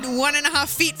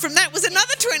 1.5 feet from that was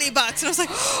another $20. And I was like,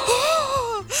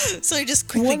 oh. So I just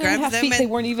quickly grabbed them. They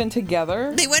weren't even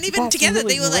together? They weren't even together.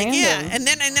 Really, they were like, yeah. And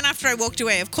then after I walked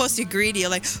away, of course you're greedy. You're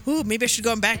like, oh, maybe I should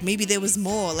go back. Maybe there was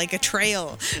more, like a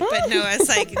trail. But no, it's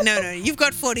like, no, you've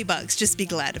got $40. Just be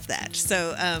glad of that.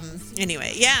 So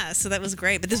anyway, yeah, so that was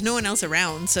great. But there's no one else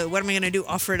around. So what am I going to do?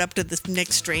 Offer it up to this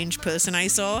next strange person I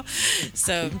saw?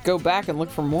 So go back and look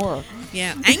for more.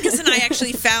 Yeah, Angus and I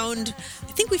actually found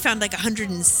like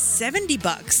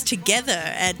 $170 together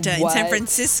at in San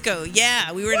Francisco.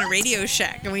 Yeah, we were in a Radio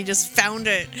Shack and we just found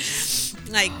it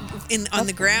like on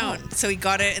the ground. So we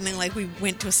got it, and then like we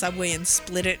went to a Subway and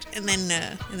split it, and then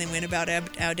went about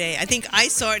our day. I think I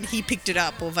saw it and he picked it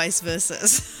up, or vice versa.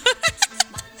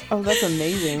 Oh, that's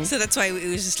amazing. So that's why it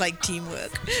was just like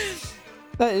teamwork.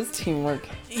 That is teamwork.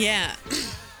 Yeah.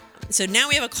 So now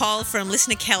we have a call from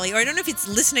listener Kelly, or I don't know if it's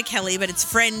listener Kelly, but it's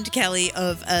friend Kelly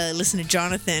of listener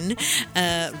Jonathan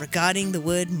regarding the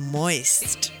word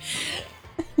moist.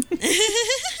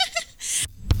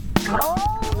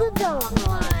 Call the dog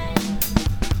line.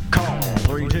 Call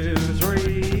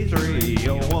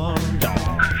 323-301 dog.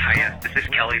 Hi, yes, this is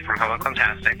Kelly from Hello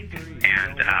Fantastic,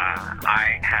 and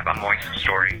I have a moist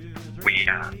story. We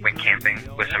went camping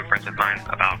with some friends of mine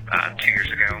about 2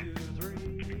 years ago,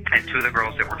 and 2 of the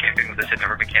girls that were camping with us had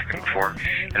never been camping before,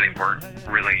 and they weren't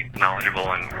really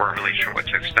knowledgeable and weren't really sure what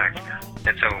to expect.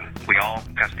 And so we all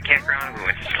got to the campground, we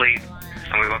went to sleep,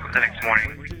 and we woke up the next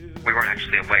morning. We weren't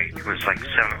actually awake. It was like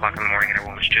 7 o'clock in the morning, and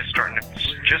everyone was just starting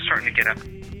to get up.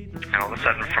 And all of a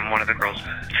sudden, from one of the girls'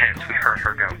 tents, we heard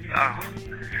her go,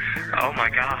 "Oh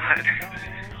my God!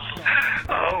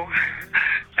 Oh,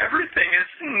 everything is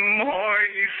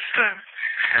moist."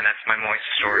 And that's my moist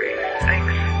story.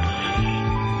 Thanks.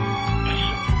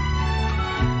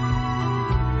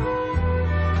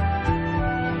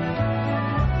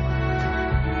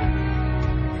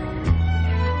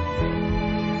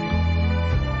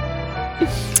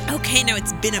 Okay, now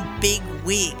it's been a big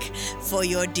week for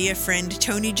your dear friend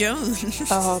Tony Jones.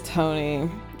 Oh, Tony.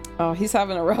 Oh, he's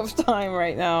having a rough time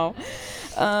right now.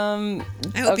 I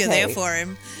hope you're there for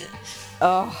him.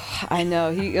 Oh, I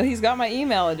know. He's got my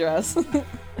email address.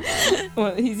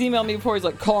 Well, he's emailed me before. He's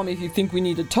like, call me if you think we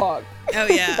need to talk. Oh,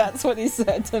 yeah. That's what he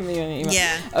said to me in an email.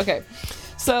 Yeah. Okay.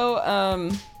 So,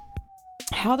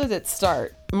 how did it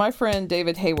start? My friend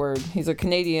David Hayward, he's a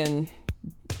Canadian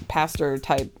pastor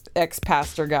type,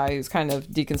 ex-pastor guy who's kind of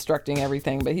deconstructing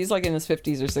everything, but he's like in his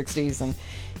 50s or 60s, and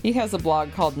he has a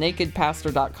blog called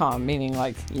nakedpastor.com, meaning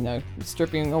like,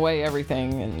 stripping away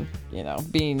everything and,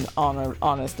 being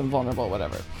honest and vulnerable,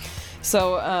 whatever.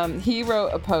 So he wrote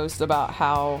a post about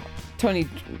how Tony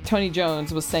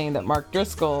Jones was saying that Mark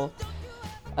Driscoll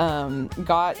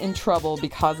got in trouble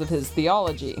because of his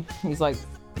theology. He's like,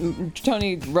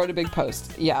 Tony wrote a big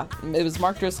post. Yeah, it was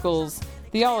Mark Driscoll's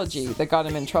theology that got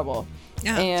him in trouble.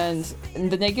 And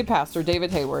the Naked Pastor, David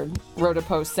Hayward, wrote a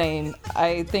post saying,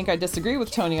 I think I disagree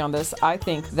with Tony on this. I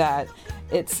think that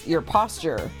it's your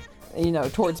posture,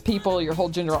 towards people, your whole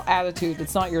general attitude.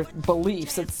 It's not your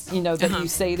beliefs. It's, that you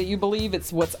say that you believe.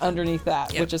 It's what's underneath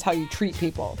that, which is how you treat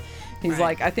people. He's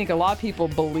like, I think a lot of people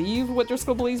believe what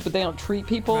Driscoll believes, but they don't treat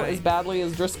people as badly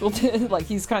as Driscoll did. Like,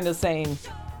 he's kind of saying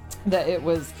that it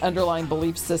was underlying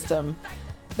belief system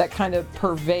that kind of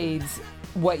pervades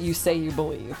what you say you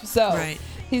believe. So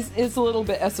it's a little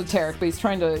bit esoteric, but he's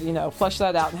trying to, flesh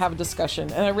that out and have a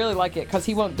discussion. And I really like it because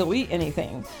he won't delete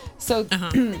anything. So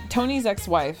Tony's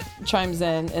ex-wife chimes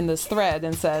in this thread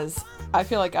and says, I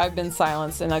feel like I've been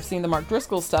silenced and I've seen the Mark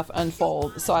Driscoll stuff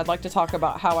unfold. So I'd like to talk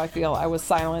about how I feel I was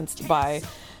silenced by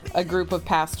a group of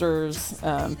pastors,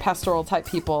 pastoral type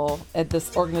people at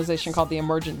this organization called the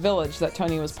Emergent Village that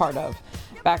Tony was part of.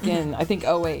 Back in, I think,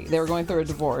 2008, they were going through a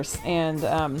divorce, and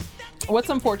what's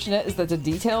unfortunate is that the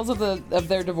details of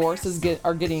their divorce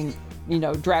are getting,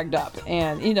 dragged up,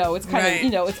 and it's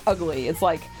kind of, it's ugly. It's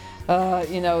like,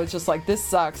 it's just like, this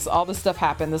sucks. All this stuff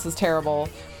happened. This is terrible.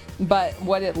 But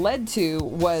what it led to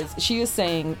was she is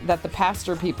saying that the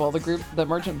pastor people, the group, the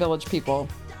Emergent Village people,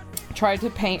 tried to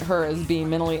paint her as being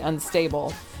mentally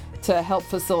unstable to help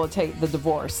facilitate the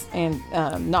divorce and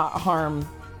not harm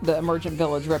the Emergent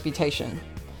Village reputation.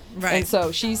 Right. And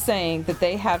so she's saying that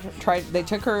they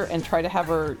took her and tried to have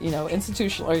her, not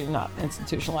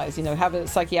institutionalized, have a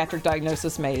psychiatric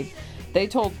diagnosis made. They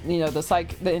told,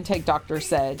 the intake doctor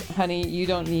said, honey, you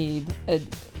don't need a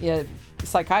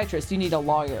psychiatrist, you need a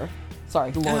lawyer.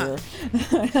 Sorry, lawyer.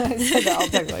 I said that all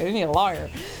technically. You need a lawyer.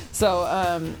 So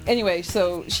anyway,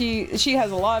 so she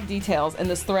has a lot of details, and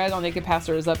this thread on Naked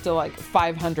Pastor is up to like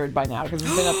 500 by now because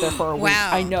it's been up there for a week.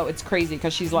 I know, it's crazy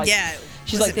because she's like,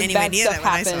 this bad stuff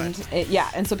happened.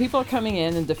 And so people are coming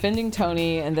in and defending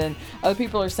Tony, and then other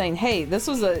people are saying, hey,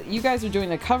 you guys are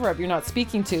doing a cover up you're not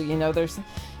speaking to. There's.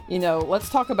 Let's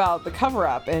talk about the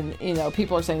cover-up. And,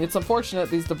 people are saying it's unfortunate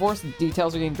these divorce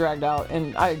details are getting dragged out.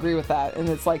 And I agree with that. And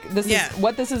it's like,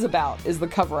 what this is about is the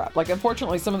cover-up. Like,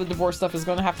 unfortunately, some of the divorce stuff is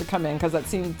going to have to come in because that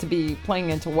seemed to be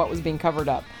playing into what was being covered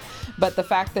up. But the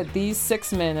fact that these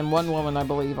 6 men and 1 woman, I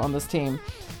believe, on this team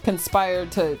conspired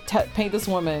to paint this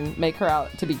woman, make her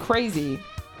out to be crazy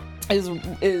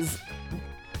is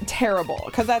terrible.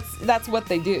 Because that's what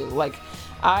they do. Like,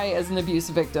 I, as an abuse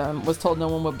victim, was told no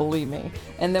one would believe me.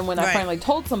 And then when I finally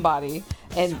told somebody,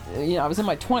 and, I was in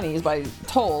my 20s, but I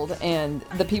told, and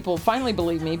the people finally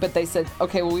believed me, but they said,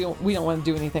 okay, well, we don't want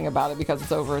to do anything about it because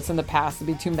it's over. It's in the past. It'd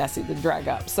be too messy to drag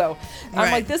up. So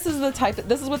I'm like, this is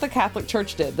what the Catholic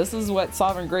Church did. This is what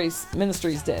Sovereign Grace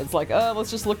Ministries did. It's like,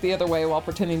 let's just look the other way while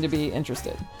pretending to be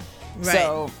interested. Right.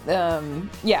 So,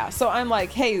 so I'm like,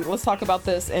 hey, let's talk about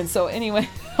this. And so anyway,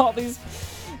 all these...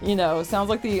 sounds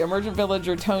like the Emergent Village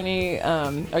or Tony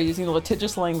are using the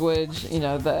litigious language.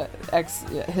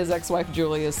 His ex-wife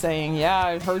Julie is saying,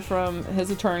 I heard from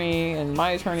his attorney and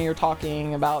my attorney are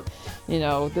talking about,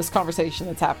 this conversation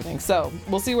that's happening. So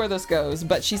we'll see where this goes.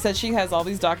 But she said she has all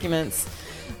these documents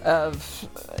of,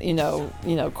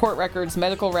 court records,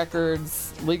 medical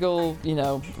records, legal,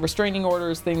 restraining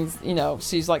orders, things,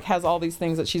 she's like, has all these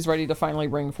things that she's ready to finally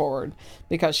bring forward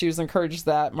because she was encouraged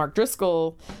that Mark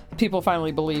Driscoll, people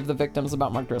finally believe the victims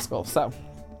about Mark Driscoll. So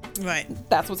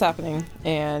that's what's happening.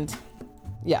 And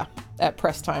at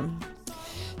press time,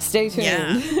 stay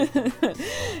tuned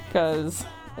because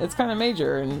it's kind of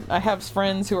major. And I have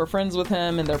friends who are friends with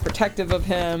him and they're protective of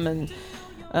him. And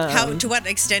to what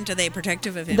extent are they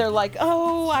protective of him? They're like,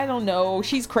 I don't know.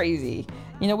 She's crazy.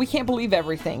 We can't believe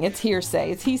everything. It's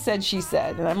hearsay. It's he said, she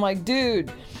said. And I'm like,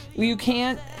 dude, you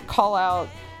can't call out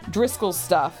Driscoll's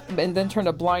stuff and then turn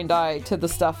a blind eye to the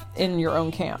stuff in your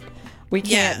own camp. We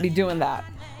can't be doing that.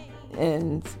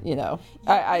 And,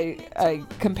 I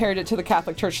compared it to the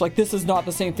Catholic Church. Like, this is not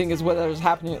the same thing as what has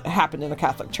happened in the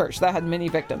Catholic Church. That had many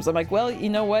victims. I'm like, well, you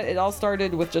know what? It all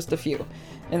started with just a few.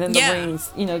 And then the rings,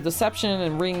 deception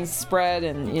and rings spread.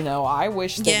 And, I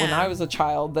wish that when I was a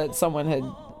child that someone had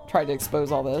tried to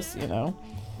expose all this,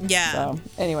 Yeah. So,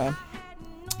 anyway.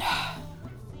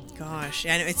 Gosh,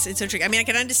 I know it's so tricky. I mean, I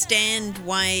can understand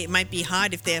why it might be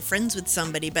hard if they're friends with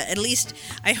somebody, but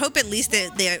I hope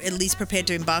they're at least prepared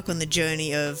to embark on the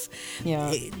journey of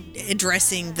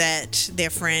addressing that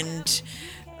their friend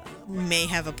may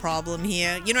have a problem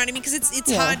here. You know what I mean? Because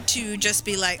it's hard to just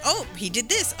be like, oh, he did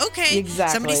this. Okay.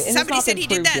 Exactly. Somebody said he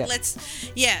did that.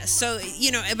 Yet. So,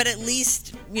 but at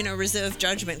least, reserve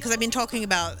judgment. Because I've been talking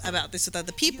about this with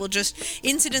other people, just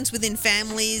incidents within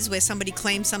families where somebody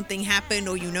claims something happened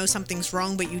or something's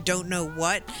wrong, but you don't know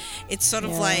what. It's sort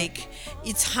of like,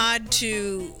 it's hard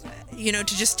to to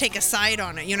just take a side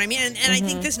on it. You know what I mean? And I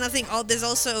think there's nothing. There's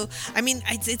also, I mean,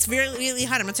 it's really, really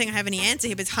hard. I'm not saying I have any answer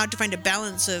here, but it's hard to find a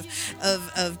balance of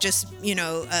just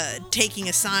taking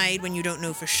a side when you don't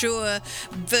know for sure,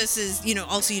 versus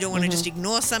also you don't want to just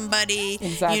ignore somebody.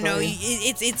 Exactly.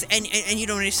 It's and you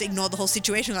don't want to just ignore the whole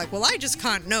situation. Like, well, I just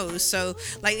can't know. So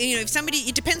like if somebody,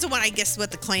 it depends on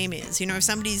what the claim is. If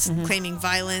somebody's claiming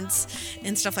violence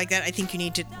and stuff like that, I think you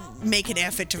need to make an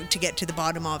effort to get to the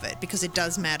bottom of it, because it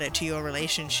does matter to your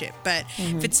relationship. But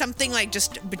if it's something like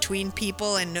just between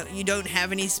people and you don't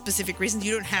have any specific reasons,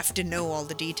 you don't have to know all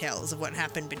the details of what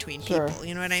happened between people.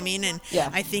 You know what I mean? And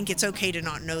I think it's okay to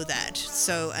not know that.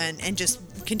 So and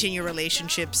just continue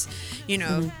relationships,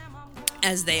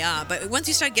 as they are. But once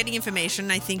you start getting information,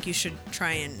 I think you should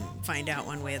try and find out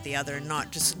one way or the other, and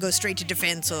not just go straight to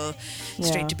defense or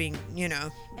straight to being,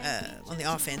 on the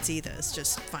offense either. It's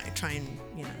just try and,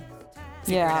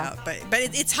 figure it out. But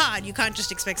it's hard. You can't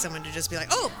just expect someone to just be like,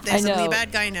 oh, there's suddenly a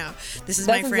bad guy now. This is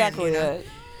my friend. Exactly it.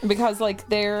 Because like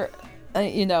they're,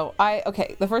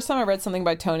 the first time I read something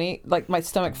by Tony, like my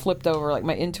stomach flipped over, like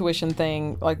my intuition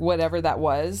thing, like whatever that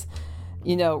was,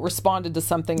 responded to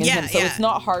something in him. So it's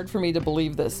not hard for me to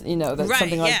believe this, that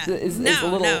something like this is a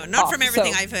little not off. From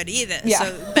everything I've heard either. Yeah.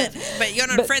 So, but you're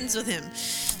not friends with him.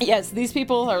 Yes, these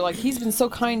people are like, he's been so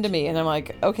kind to me, and I'm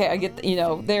like, okay, I get,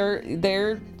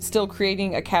 they're still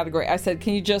creating a category. I said,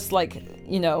 can you just like,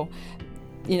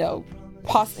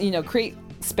 create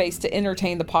space to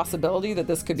entertain the possibility that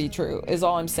this could be true, is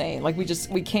all I'm saying. Like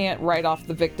we can't write off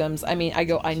the victims. I mean,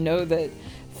 I know that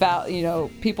foul,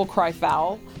 people cry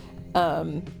foul,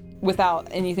 without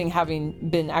anything having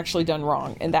been actually done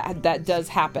wrong, and that does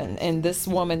happen. And this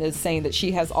woman is saying that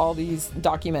she has all these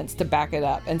documents to back it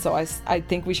up, and so I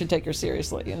think we should take her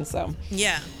seriously. And so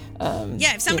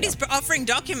if somebody's offering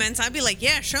documents, I'd be like,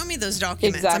 yeah, show me those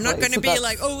documents. Exactly. I'm not going to be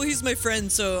like, oh, well, he's my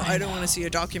friend, so I don't want to see your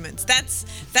documents. That's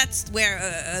where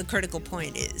a critical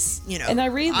point is, And I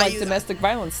read domestic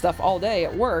violence stuff all day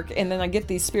at work, and then I get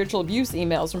these spiritual abuse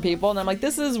emails from people, and I'm like,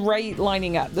 this is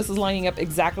lining up. This is lining up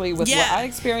exactly with what I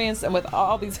experienced and with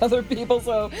all these other people,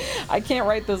 so I can't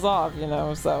write this off,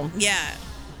 so. Yeah.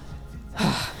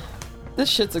 This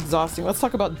shit's exhausting. Let's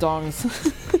talk about dongs.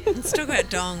 Let's talk about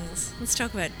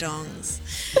dongs.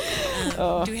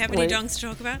 Do we have any dongs to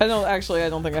talk about? I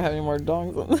don't think I have any more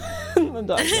dongs in the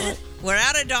document. We're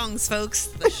out of dongs, folks.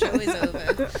 The show is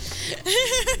over.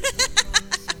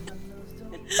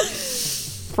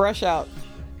 Fresh out.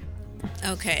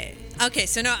 Okay,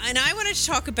 so now, and I wanted to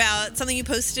talk about something you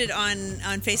posted on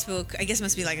Facebook. I guess it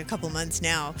must be like a couple months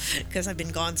now, because I've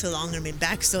been gone so long and I've been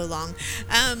back so long.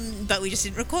 But we just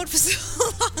didn't record for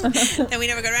so long, and we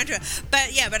never got around to it.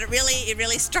 But it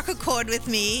really struck a chord with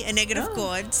me, a negative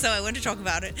chord. So I wanted to talk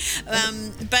about it.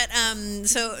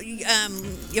 So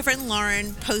your friend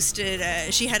Lauren posted.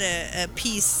 She had a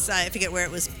piece. I forget where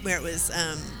it was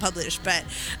published, but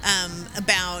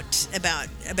about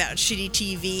shitty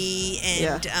TV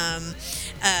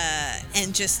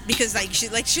and just because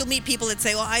she'll meet people that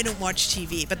say, well, I don't watch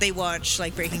TV, but they watch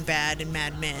like Breaking Bad and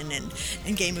Mad Men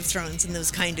and Game of Thrones and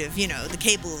those kind of, the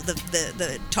cable,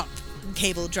 the top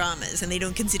cable dramas, and they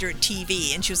don't consider it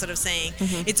TV. And she was sort of saying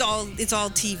it's all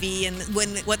TV, and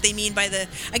what they mean by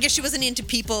I guess she wasn't into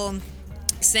people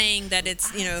saying that it's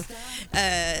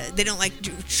they don't like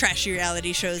trashy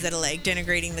reality shows that are like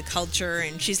denigrating the culture,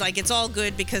 and she's like, it's all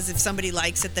good because if somebody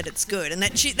likes it, that it's good, and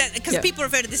because people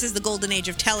refer to this as the golden age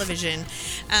of television,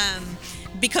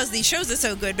 because these shows are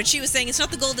so good. But she was saying it's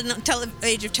not the golden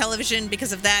age of television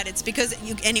because of that. It's because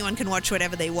anyone can watch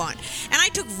whatever they want. And I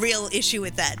took real issue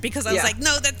with that, because I was like,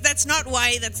 no, that's not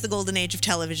why that's the golden age of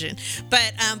television.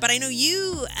 But I know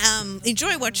you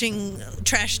enjoy watching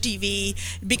trash TV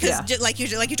because like you're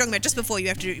talking about just before, you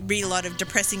have to read a lot of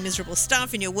depressing, miserable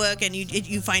stuff in your work, and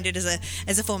you find it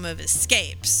as a form of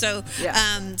escape. So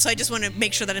so I just want to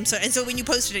make sure that and so when you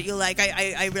posted it, you're like,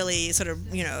 I really sort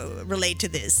of relate to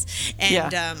this.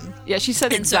 And she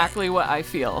said exactly what I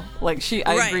feel. Like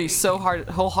I agree so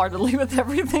wholeheartedly with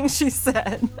everything she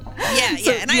said.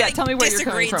 And I tell me where you're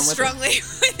coming from with strongly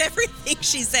with everything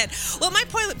she said. Well, my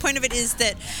point of it is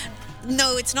that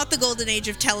no, it's not the golden age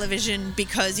of television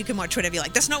because you can watch whatever you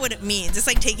like. That's not what it means. It's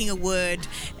like taking a word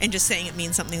and just saying it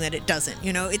means something that it doesn't.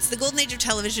 It's the golden age of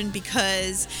television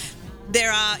because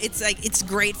it's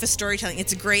great for storytelling.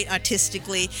 It's great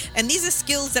artistically, and these are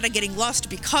skills that are getting lost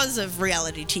because of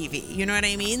reality TV. You know what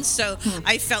I mean? So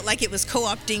I felt like it was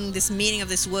co-opting this meaning of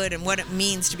this word and what it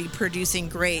means to be producing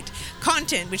great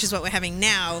content, which is what we're having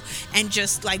now, and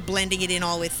just like blending it in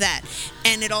all with that.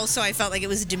 And it also, I felt like it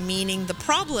was demeaning the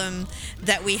problem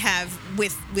that we have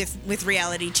with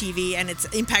reality TV and its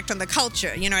impact on the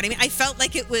culture. You know what I mean? I felt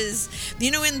like it was,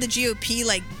 you know, when the GOP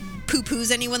like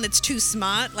poo-poos anyone that's too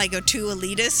smart, like, or too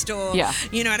elitist, or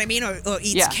you know what I mean, or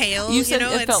eats kale. You said, you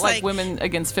know, it felt like women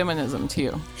against feminism to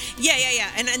you. Yeah.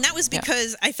 And that was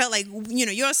because I felt like, you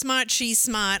know, you're smart, she's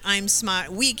smart, I'm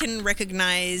smart. We can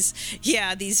recognize,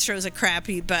 these shows are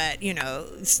crappy, but you know,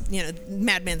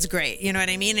 Mad Men's great. You know what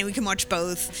I mean? And we can watch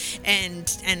both,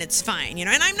 and it's fine. You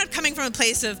know, and I'm not coming from a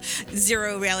place of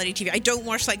zero reality TV. I don't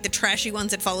watch like the trashy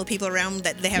ones that follow people around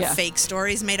that they have fake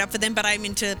stories made up for them. But I'm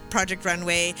into Project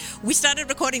Runway. We started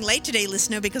recording late today,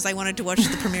 listener, because I wanted to watch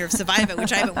the premiere of Survivor,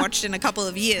 which I haven't watched in a couple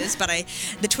of years. But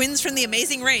the twins from The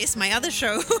Amazing Race, my other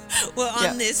show, were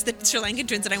on this, the Sri Lankan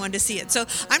twins, and I wanted to see it. So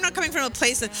I'm not coming from a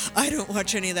place that I don't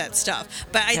watch any of that stuff.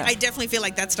 But I definitely feel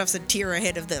like that stuff's a tier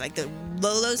ahead of the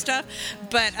low stuff.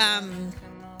 But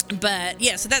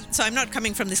yeah, so I'm not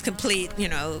coming from this complete, you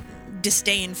know,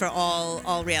 disdain for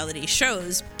all reality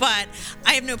shows, but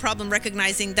I have no problem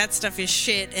recognizing that stuff is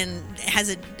shit and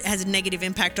has a negative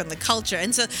impact on the culture.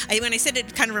 And so when I said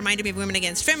it kind of reminded me of Women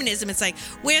Against Feminism, it's like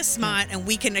we're smart and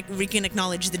we can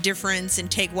acknowledge the difference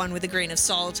and take one with a grain of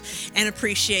salt and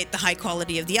appreciate the high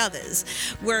quality of the others.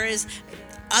 Whereas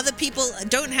other people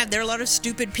there are a lot of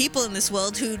stupid people in this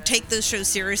world who take those shows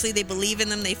seriously. They believe in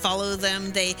them, they follow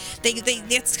them, they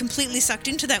get completely sucked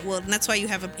into that world. And that's why you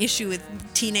have an issue with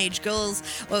teenage girls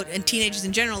and teenagers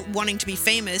in general wanting to be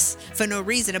famous for no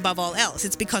reason above all else.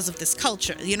 It's because of this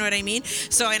culture. You know what I mean?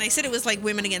 So, and I said it was like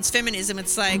Women Against Feminism.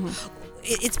 It's like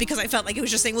it's because I felt like it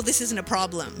was just saying, well, this isn't a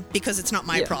problem because it's not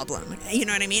my problem. You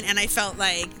know what I mean? And I felt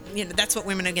like, you know, that's what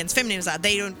Women Against Feminism are.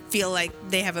 They don't feel like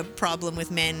they have a problem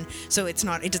with men, so it's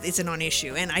a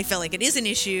non-issue. And I felt like it is an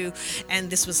issue,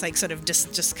 and this was like sort of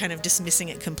just kind of dismissing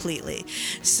it completely.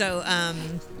 So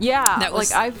that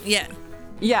was, like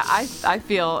I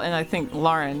feel, and I think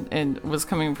Lauren was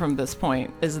coming from this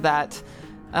point, is that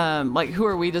like, who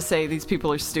are we to say these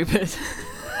people are stupid?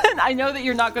 And I know that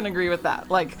you're not going to agree with that.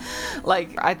 Like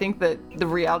I think that the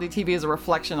reality TV is a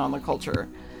reflection on the culture.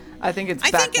 I think it's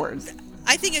backwards.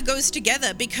 I think it goes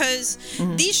together because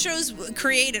these shows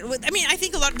created. I mean, I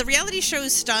think a lot of the reality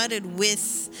shows started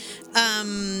with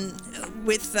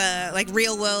like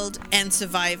Real World and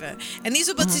Survivor, and these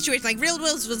were both situations. Like Real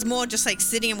World was more just like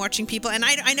sitting and watching people, and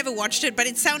I never watched it, but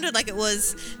it sounded like it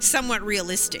was somewhat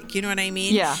realistic. You know what I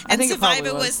mean? Yeah, and I think Survivor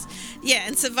it was.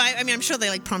 And Survivor. I mean, I'm sure they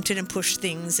like prompted and pushed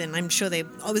things, and I'm sure there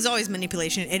was always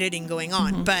manipulation and editing going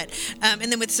on. But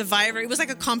and then with Survivor, it was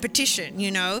like a competition.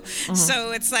 You know,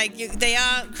 so it's like they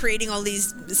are creating all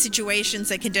these situations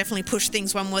that can definitely push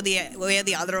things one way or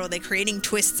the other, or they're creating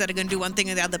twists that are going to do one thing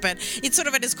or the other. But it's sort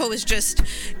of at its core was just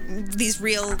these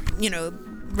real, you know,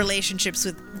 relationships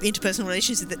with interpersonal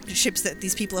relationships that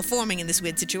these people are forming in this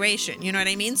weird situation. You know what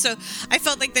I mean? So I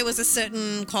felt like there was a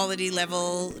certain quality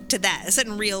level to that, a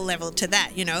certain real level to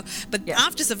that, you know. But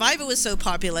after Survivor was so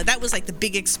popular, that was like the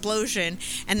big explosion,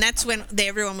 and that's when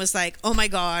everyone was like, oh my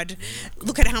God,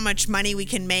 look at how much money we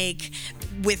can make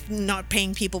with not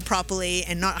paying people properly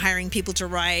and not hiring people to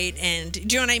write. And do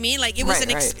you know what I mean? Like it was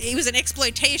it was an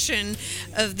exploitation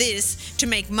of this to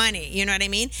make money. You know what I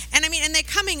mean? And and they're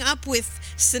coming up with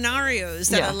scenarios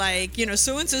that are like, you know,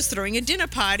 so-and-so's throwing a dinner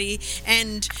party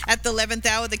and at the 11th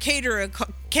hour the caterer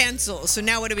cancels, so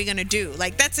now what are we going to do?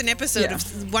 Like that's an episode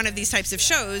of one of these types of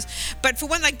shows, but for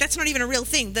one, like that's not even a real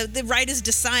thing. The writers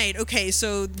decide, okay,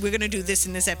 so we're going to do this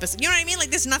in this episode. You know what I mean? Like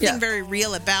there's nothing very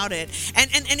real about it,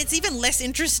 and it's even less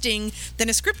interesting than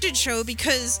a scripted show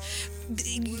because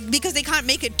they can't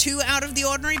make it too out of the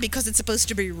ordinary because it's supposed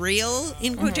to be real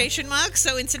in quotation marks.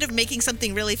 So instead of making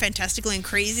something really fantastical and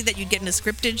crazy that you'd get in a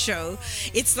scripted show,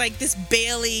 it's like this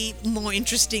barely more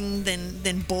interesting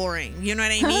than boring. You know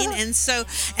what I mean? and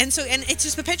it's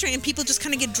just perpetuating, and people just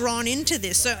kind of get drawn into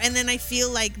this. So and then I feel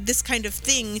like this kind of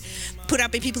thing put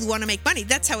out by people who want to make money.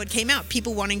 That's how it came out.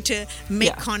 People wanting to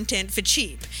make content for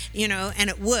cheap, you know, and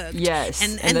it worked. Yes.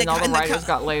 And then all the writers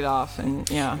got laid off, and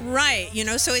right. You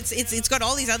know, so it's got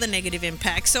all these other negative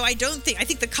impacts. So I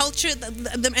think the culture,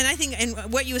 and I think, and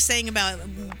what you were saying about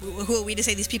who are we to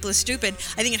say these people are stupid?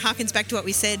 I think it harkens back to what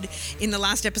we said in the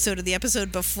last episode of the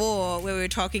episode before, where we were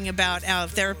talking about our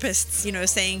therapists,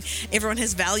 saying everyone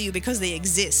has value because they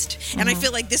exist. And I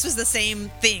feel like this was the same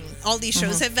thing. All these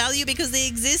shows have value because they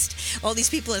exist. All these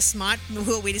people are smart.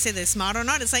 Who are we to say they're smart or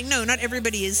not? It's like, no, not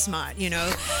everybody is smart,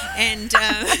 And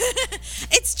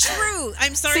it's true.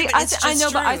 I'm sorry, but it's just I know,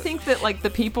 true. but I think that like the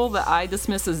people that I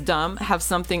dismiss as dumb have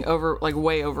something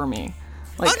way over me.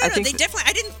 Like, oh no, I no, think they definitely.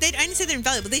 I didn't say they're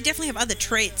invaluable. They definitely have other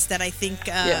traits that I think.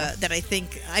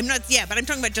 I'm not. Yeah, but I'm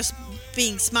talking about just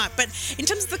being smart. But in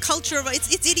terms of the culture of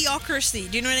it's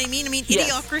idiocracy. Do you know what I mean? I mean, Yes.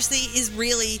 idiocracy is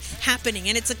really happening,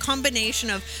 and it's a combination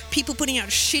of people putting out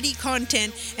shitty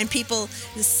content and people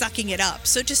sucking it up.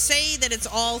 So to say that it's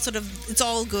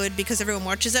all good because everyone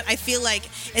watches it, I feel like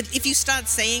if you start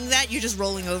saying that, you're just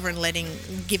rolling over and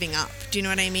giving up. Do you know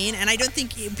what I mean? And I don't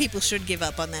think people should give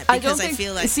up on that because I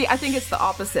feel like. See, I think it's the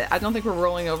opposite. I don't think we're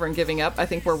rolling over and giving up. I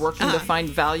think we're working to find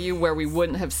value where we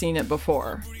wouldn't have seen it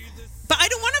before. But I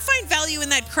don't want to find value in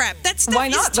that crap. That stuff Why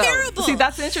not, is terrible. though? See,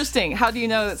 that's interesting. How do you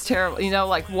know it's terrible?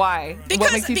 Why?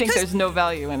 What makes you think there's no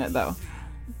value in it, though?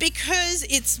 Because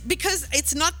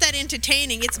it's not that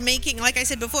entertaining. It's making, like I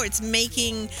said before, it's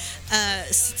making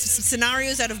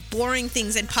scenarios out of boring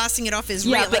things and passing it off as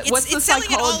real. But what's the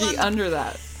psychology under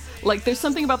that? Like, there's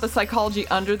something about the psychology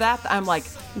under that I'm like,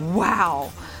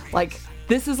 wow. Like,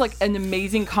 this is like an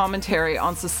amazing commentary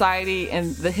on society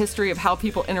and the history of how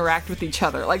people interact with each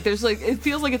other. Like, it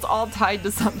feels like it's all tied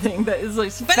to something that is like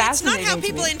but fascinating. But it's not how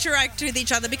people interact with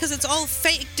each other because it's all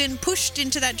faked and pushed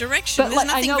into that direction. There's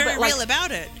nothing very real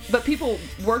about it. But people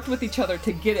worked with each other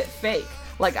to get it fake.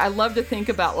 Like, I love to think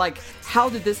about like, how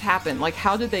did this happen? Like,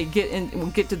 how did they get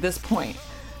to this point?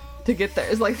 To get there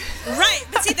is like right,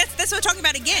 but see that's what I'm talking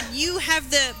about again. You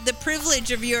have the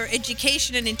privilege of your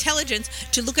education and intelligence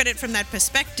to look at it from that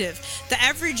perspective. The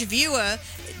average viewer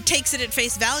takes it at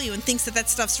face value and thinks that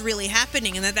stuff's really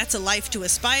happening and that's a life to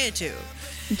aspire to.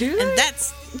 Do they? And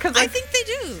that's because I think they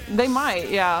do. They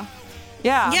might, yeah.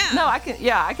 No, I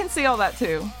can see all that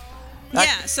too.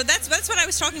 Yeah, so that's what I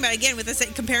was talking about again with this,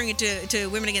 comparing it to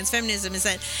Women Against Feminism, is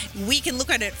that we can look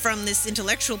at it from this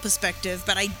intellectual perspective,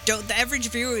 but the average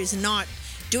viewer is not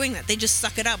doing that. They just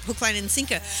suck it up, hook, line, and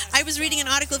sinker. I was reading an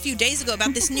article a few days ago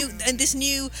about this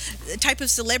new type of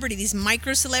celebrity, these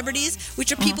micro celebrities,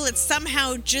 which are people that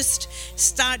somehow just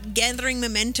start gathering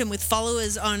momentum with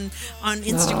followers on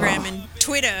Instagram and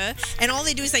Twitter, and all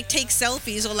they do is like take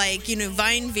selfies or like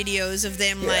Vine videos of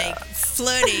them like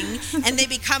flirting, and they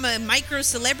become a micro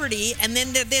celebrity, and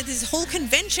then there's this whole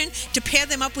convention to pair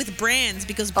them up with brands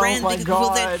because brands. Oh my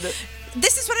God.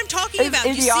 This is what I'm talking about.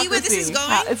 You see where this is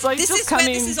going? It's like this is where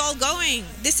this is all going.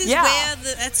 This is where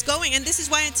that's going, and this is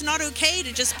why it's not okay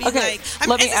to just be like.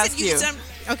 Let me ask you.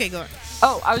 Okay, go on.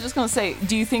 Oh, I was just going to say,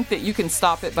 do you think that you can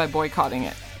stop it by boycotting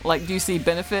it? Like, do you see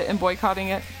benefit in boycotting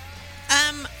it?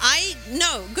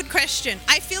 No, good question.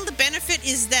 I feel the benefit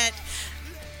is that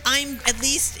at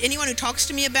least anyone who talks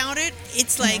to me about it,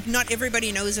 it's like not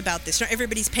everybody knows about this. Not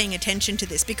everybody's paying attention to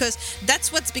this, because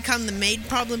that's what's become the main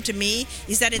problem to me,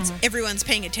 is that it's everyone's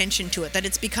paying attention to it, that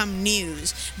it's become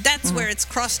news. That's where it's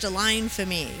crossed a line for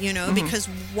me, because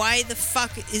why the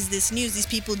fuck is this news? These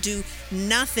people do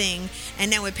nothing, and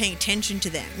now we're paying attention to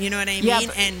them. You know what I mean?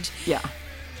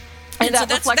 And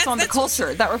that reflects on the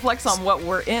culture. That reflects on what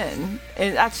we're in.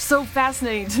 And that's so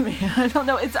fascinating to me. I don't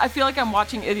know. I feel like I'm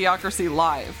watching Idiocracy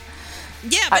live.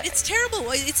 Yeah, but it's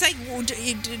terrible. It's like,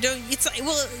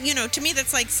 to me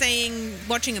that's like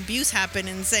watching abuse happen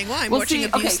and saying, well, I'm watching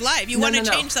abuse live. You want to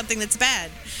change something that's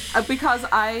bad. Because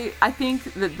I think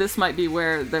that this might be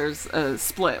where there's a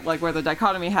split, like where the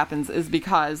dichotomy happens, is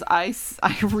because I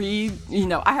read,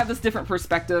 I have this different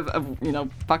perspective of,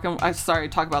 I'm sorry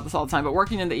to talk about this all the time, but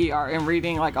working in the ER and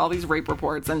reading like all these rape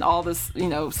reports and all this,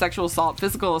 sexual assault,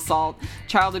 physical assault,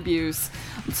 child abuse,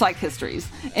 psych histories.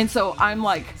 And so I'm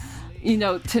like,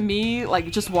 to me, like,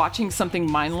 just watching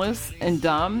something mindless and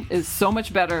dumb is so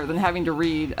much better than having to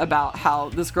read about how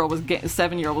this girl was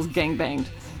 7-year-old was gangbanged,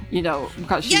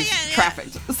 because she's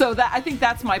trafficked. So I think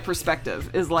that's my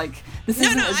perspective, is like, this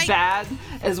isn't as bad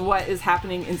as what is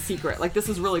happening in secret. Like, this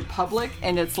is really public,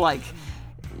 and it's like,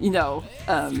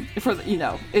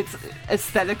 it's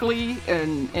aesthetically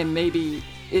and maybe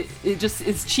it just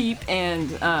is cheap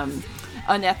and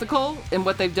unethical in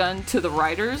what they've done to the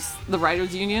writers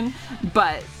union,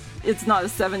 but it's not a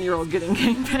 7-year-old getting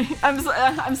gangbanged.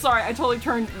 I'm sorry, I totally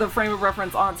turned the frame of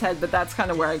reference on its head, but that's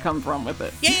kind of where I come from with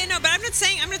it. Yeah, no, but I'm not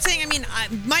saying. I mean,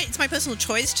 it's my personal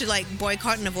choice to like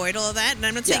boycott and avoid all of that, and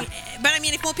I'm not saying. But I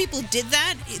mean, if more people did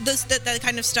that, that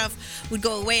kind of stuff would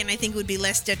go away, and I think it would be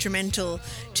less detrimental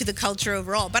to the culture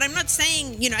overall. But I'm not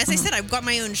saying, as I said, I've got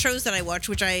my own shows that I watch,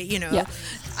 which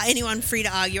anyone free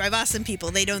to argue. I've asked some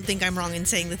people; they don't think I'm wrong in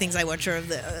saying the things I watch are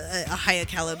of a higher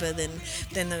caliber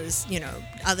than those,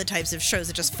 other types of shows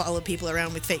that just follow people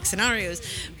around with fake scenarios.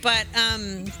 But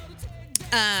I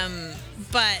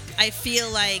feel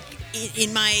like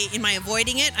in my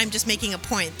avoiding it, I'm just making a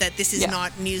point that this is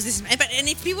not news. And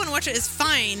if people want to watch it, it's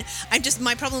fine.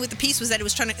 My problem with the piece was that it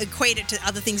was trying to equate it to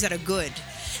other things that are good.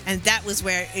 And that was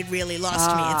where it really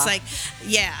lost me. It's like,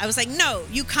 I was like, no,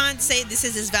 you can't say this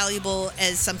is as valuable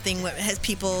as something that has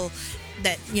people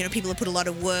that people have put a lot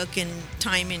of work and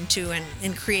time into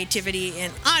and creativity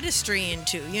and artistry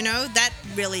into. That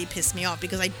really pissed me off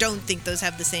because I don't think those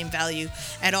have the same value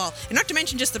at all. And not to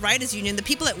mention just the writers union, the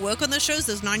people that work on those shows,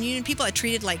 those non-union people, are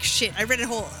treated like shit. I read a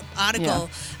whole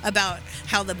article about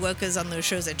how the workers on those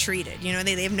shows are treated.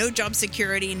 They have no job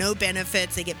security, no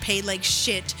benefits, they get paid like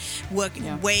shit, work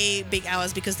way big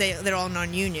hours because they're all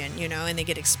non-union, and they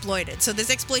get exploited. So there's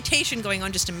exploitation going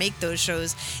on just to make those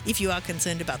shows if you are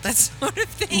concerned about that sort of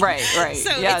thing. Right.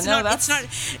 So it's not.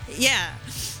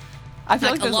 I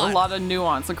feel like there's a lot of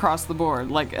nuance across the board,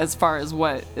 like as far as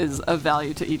what is of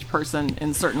value to each person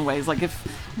in certain ways. Like if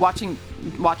watching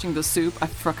The Soup, I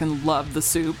fucking love The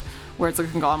Soup, where it's a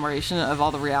conglomeration of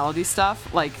all the reality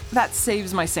stuff. Like that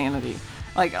saves my sanity.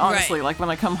 Like honestly, like when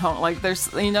I come home, like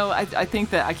there's, I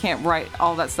think that I can't write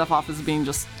all that stuff off as being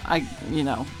just,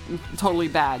 totally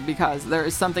bad, because there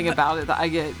is something about it that I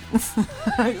get,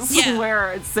 I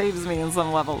swear it saves me in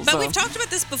some levels. But we've talked about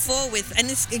this before and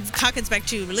this harkens back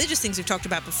to religious things we've talked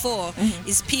about before,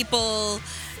 is people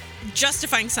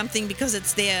justifying something because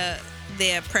it's their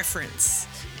preference.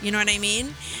 You know what I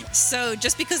mean? So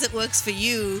just because it works for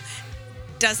you,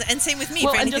 and same with me.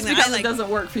 Well, for and anything just because that I it doesn't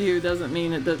work for you doesn't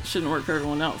mean it shouldn't work for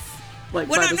everyone else. Like,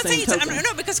 well, no, I'm not saying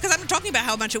because I'm talking about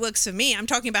how much it works for me. I'm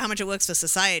talking about how much it works for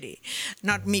society,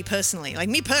 not me personally. Like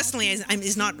me personally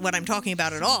is not what I'm talking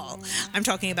about at all. I'm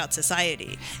talking about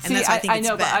society, and that's why I think it's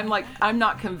bad. But I'm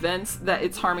not convinced that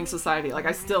it's harming society. Like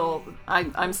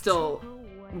I'm still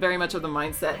very much of the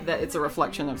mindset that it's a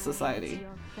reflection of society.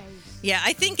 Yeah,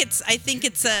 I think it's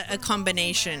a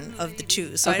combination of the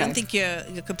two. So okay. I don't think you're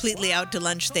completely out to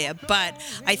lunch there, but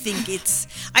I think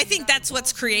that's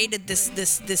what's created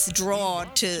this draw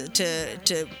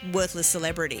to worthless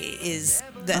celebrity, is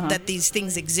that these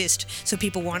things exist, so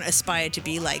people want to aspire to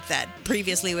be like that.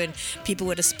 Previously, when people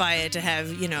would aspire to have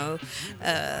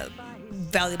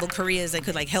valuable careers that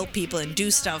could like help people and do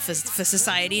stuff for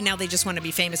society, now they just want to be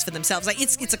famous for themselves. Like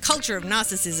it's a culture of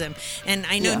narcissism, and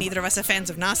I know neither of us are fans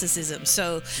of narcissism,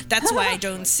 so that's why I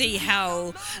don't see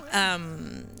how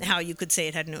you could say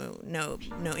it had no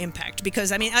impact.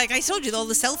 Because I mean, like I told you, all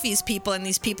the selfies people and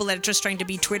these people that are just trying to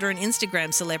be Twitter and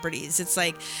Instagram celebrities, it's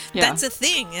like that's a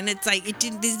thing, and it's like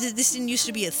this didn't used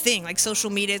to be a thing. Like social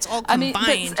media, it's all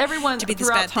combined everyone to be this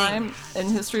throughout bad time thing.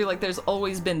 in history. Like there's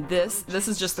always been this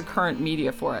is just the current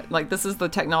media for it. Like this is the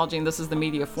technology and this is the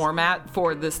media format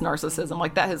for this narcissism.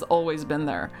 Like that has always been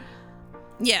there.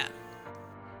 Yeah.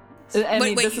 I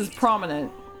mean, this is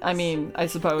prominent. I mean, I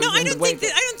suppose. No, I don't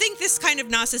think this kind of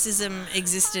narcissism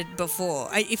existed before.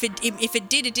 If it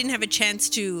did, it didn't have a chance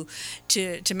to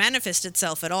manifest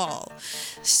itself at all.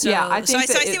 So, yeah, I see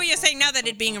what you're saying now, that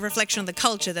it being a reflection of the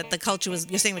culture, that the culture was.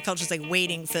 You're saying the culture is like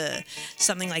waiting for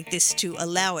something like this to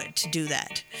allow it to do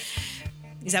that.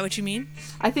 Is that what you mean?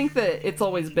 I think that it's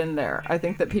always been there. I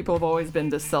think that people have always been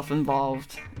this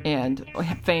self-involved and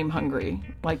fame hungry.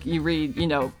 Like you read,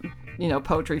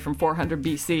 poetry from 400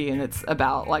 BC, and it's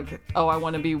about like, oh, I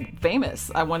want to be famous.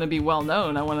 I want to be well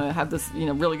known. I want to have this,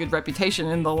 really good reputation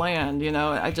in the land.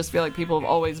 I just feel like people have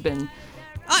always been.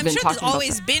 I'm sure there's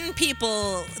always been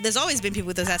people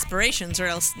with those aspirations, or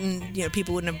else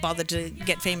people wouldn't have bothered to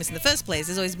get famous in the first place.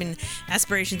 There's always been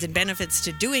aspirations and benefits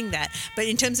to doing that. But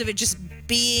in terms of it just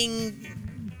being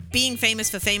famous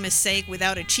for famous sake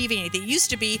without achieving anything. It used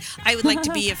to be, I would like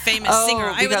to be a famous singer.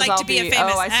 I would like to be a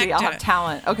famous actor. I see. I'll have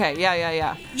talent. Okay, yeah.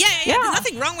 Yeah. There's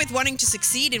nothing wrong with wanting to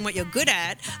succeed in what you're good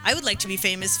at. I would like to be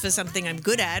famous for something I'm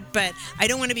good at, but I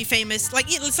don't want to be famous. Like,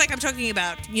 it's like I'm talking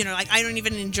about, like I don't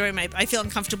even enjoy I feel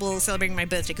uncomfortable celebrating my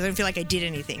birthday because I don't feel like I did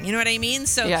anything. You know what I mean?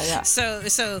 So, yeah.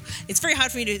 So it's very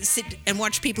hard for me to sit and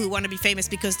watch people who want to be famous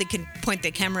because they can point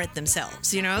their camera at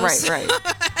themselves, Right.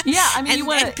 Yeah, I mean, And- you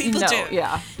want and to, people do.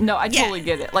 Yeah, no, I Yeah. totally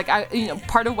get it. Like,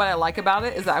 part of what I like about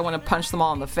it is that I want to punch them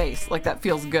all in the face. Like, that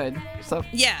feels good. So,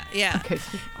 Yeah. okay.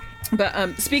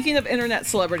 But speaking of internet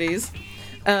celebrities,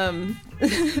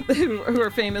 who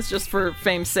are famous just for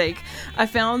fame's sake, I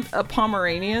found a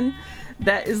Pomeranian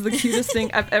that is the cutest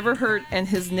thing I've ever heard, and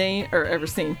his name, or ever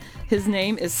seen. His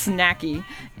name is Snacky,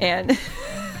 and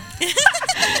his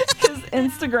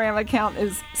Instagram account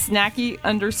is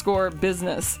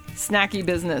snacky_business. Snacky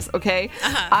business, okay?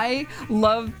 I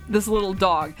love this little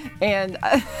dog, and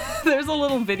there's a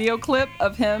little video clip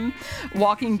of him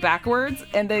walking backwards,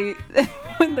 and they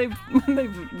when they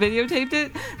videotaped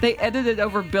it, they edited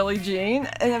over Billie Jean,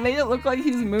 and it made it look like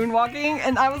he's moonwalking.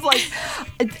 And I was like,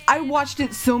 I watched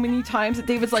it so many times that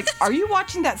David's like, "Are you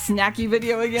watching that Snacky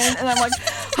video again?" And I'm like,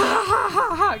 ha ha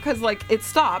ha ha, because like it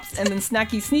stops, and then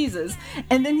Snacky sneezes,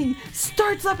 and then he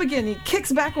starts up again. He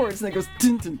kicks backwards, and it goes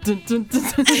dun dun dun dun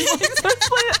dun. dun. Like, starts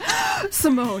playing it.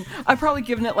 Simone, I've probably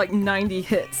given it like 90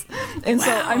 hits, and so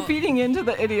I'm feeding into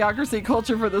the idiocracy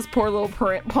culture for this poor little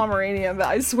Pomeranian. That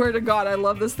I swear to God, I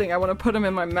love this thing. I want to put him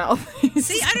in my mouth.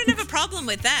 See, I don't have a problem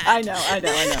with that. I know.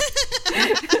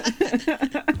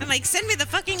 I'm like, send me the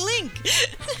fucking link.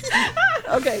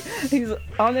 Okay, he's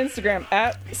on Instagram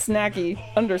at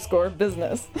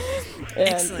snacky_business. And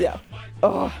Excellent. yeah.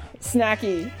 Oh,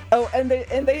 Snacky. Oh, and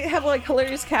they have like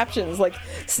hilarious captions. Like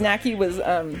Snacky was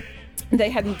they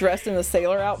had him dressed in a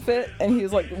sailor outfit, and he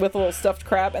was like with a little stuffed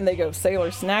crab, and they go Sailor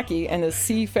Snacky and his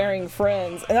seafaring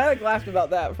friends. And I like laughed about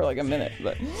that for like a minute,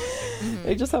 but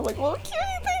they just have like little cutie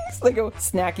things. They go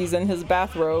Snacky's in his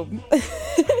bathrobe.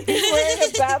 He's wearing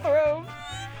a bathrobe.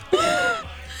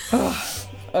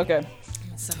 Okay.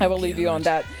 So I will leave you cute. on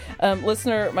that.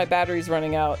 Listener, my battery's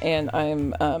running out, and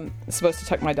I'm supposed to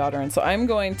tuck my daughter in. So I'm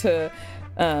going to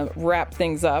wrap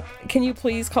things up. Can you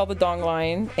please call the Dong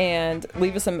line and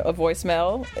leave us a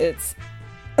voicemail? It's...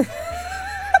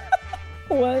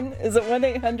 Is it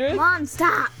 1-800? Mom,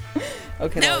 stop.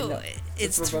 Okay. No,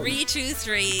 it's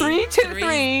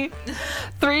 323.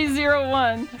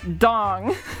 323-301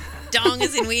 Dong. Dong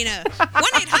is in Wiener.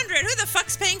 1-800. Who the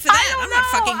fuck's paying for that? I'm not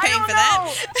fucking paying for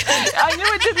that. I knew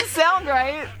it didn't sound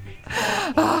right.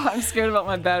 Oh, I'm scared about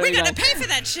my battery. We're gonna now. pay for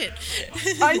that shit.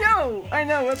 I know.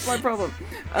 That's my problem.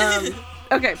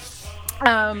 Okay.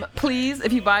 Please,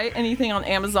 if you buy anything on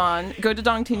Amazon, go to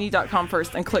dongtini.com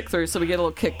first and click through so we get a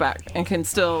little kickback and can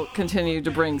still continue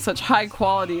to bring such high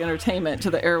quality entertainment to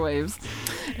the airwaves.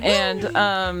 And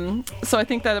so I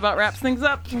think that about wraps things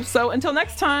up. So until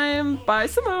next time, bye,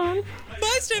 Simone.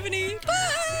 Bye, Stephanie.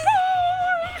 Bye.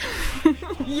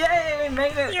 Yay,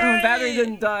 made it. My battery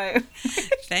didn't die.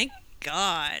 Thank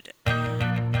God.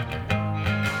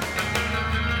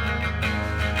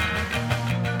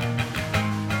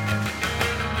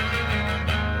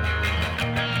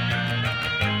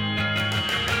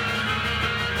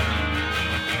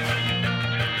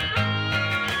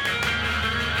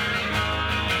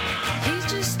 He's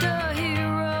just a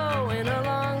hero in a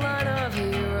long line of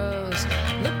heroes,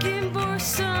 looking for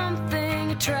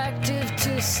something attractive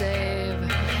to save.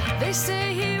 They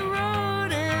say he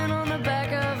rode in on the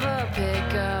back of a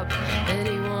pickup, and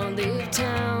he won't leave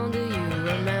town. Do you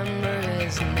remember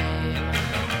his name?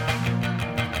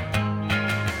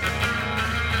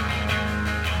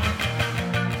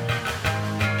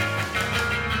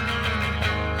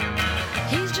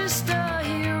 He's just a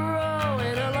hero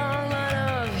in a long line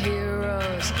of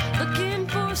heroes, looking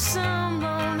for some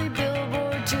lonely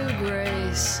billboard to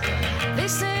grace. They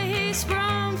say he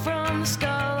sprung from the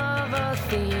skull of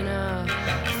Athena.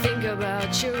 Think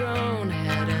about your own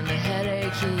head and the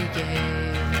headache he gave.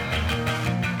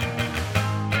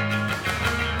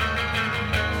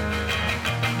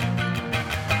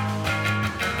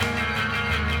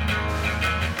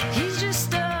 He's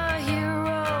just a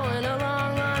hero in a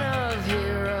long line of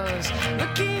heroes,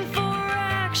 looking for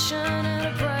action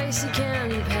at a price he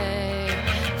can pay.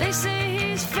 They say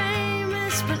he's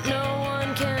famous, but no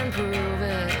one can prove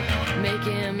it. Make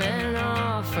him an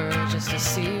offer just to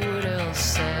see what he'll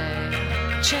say.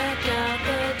 Check out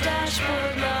the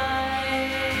dashboard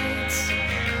lights,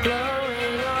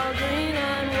 glowing all green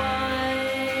and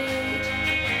white.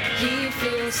 He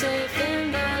feels safe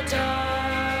in the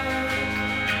dark.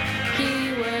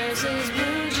 He wears his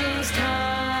blue jeans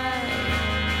tight.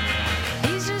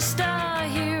 He's just a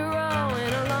hero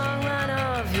in a long line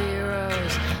of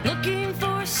heroes, looking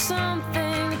for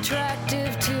something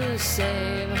attractive to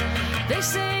save. They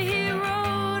say he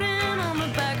rode in on the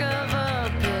back of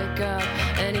a pickup,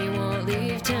 and he won't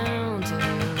leave town to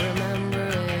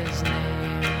remember his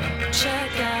name.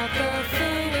 Check out the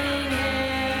thinning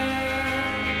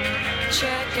hair.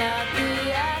 Check out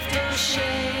the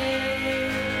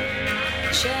aftershave.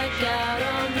 check out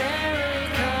on